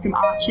podcasts from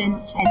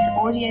Archon, head to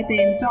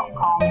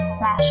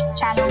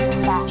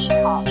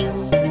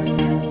audioboom.com/channel/Archon.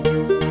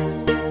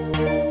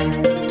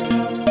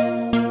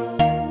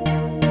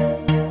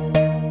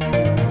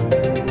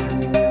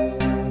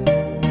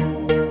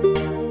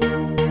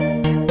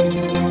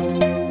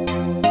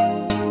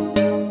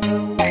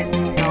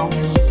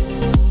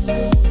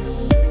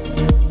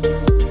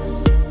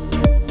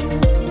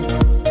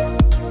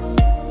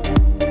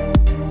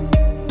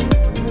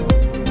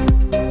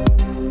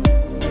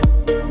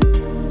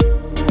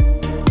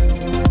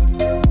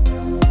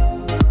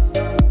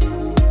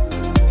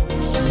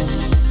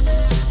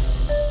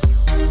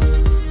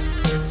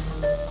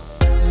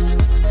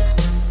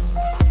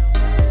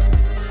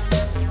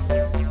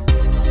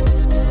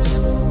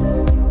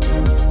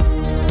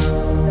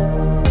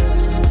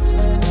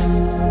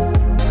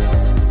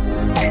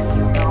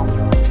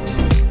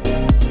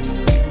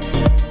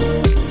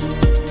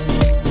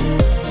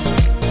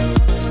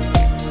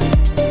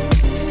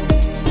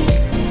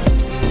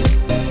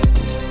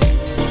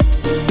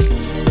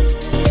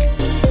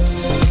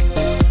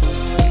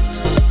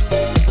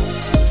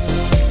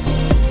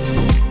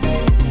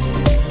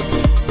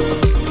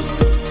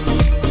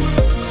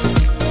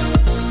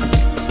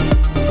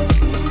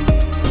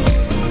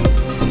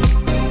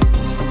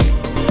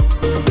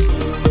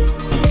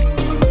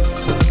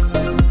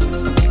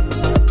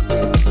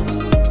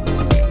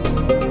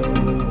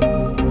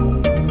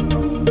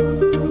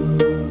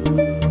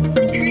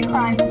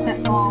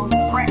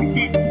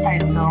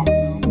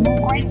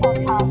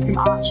 From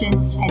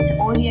Archon, head to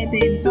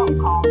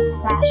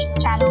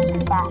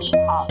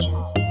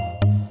audioboom.com/channel/Archon.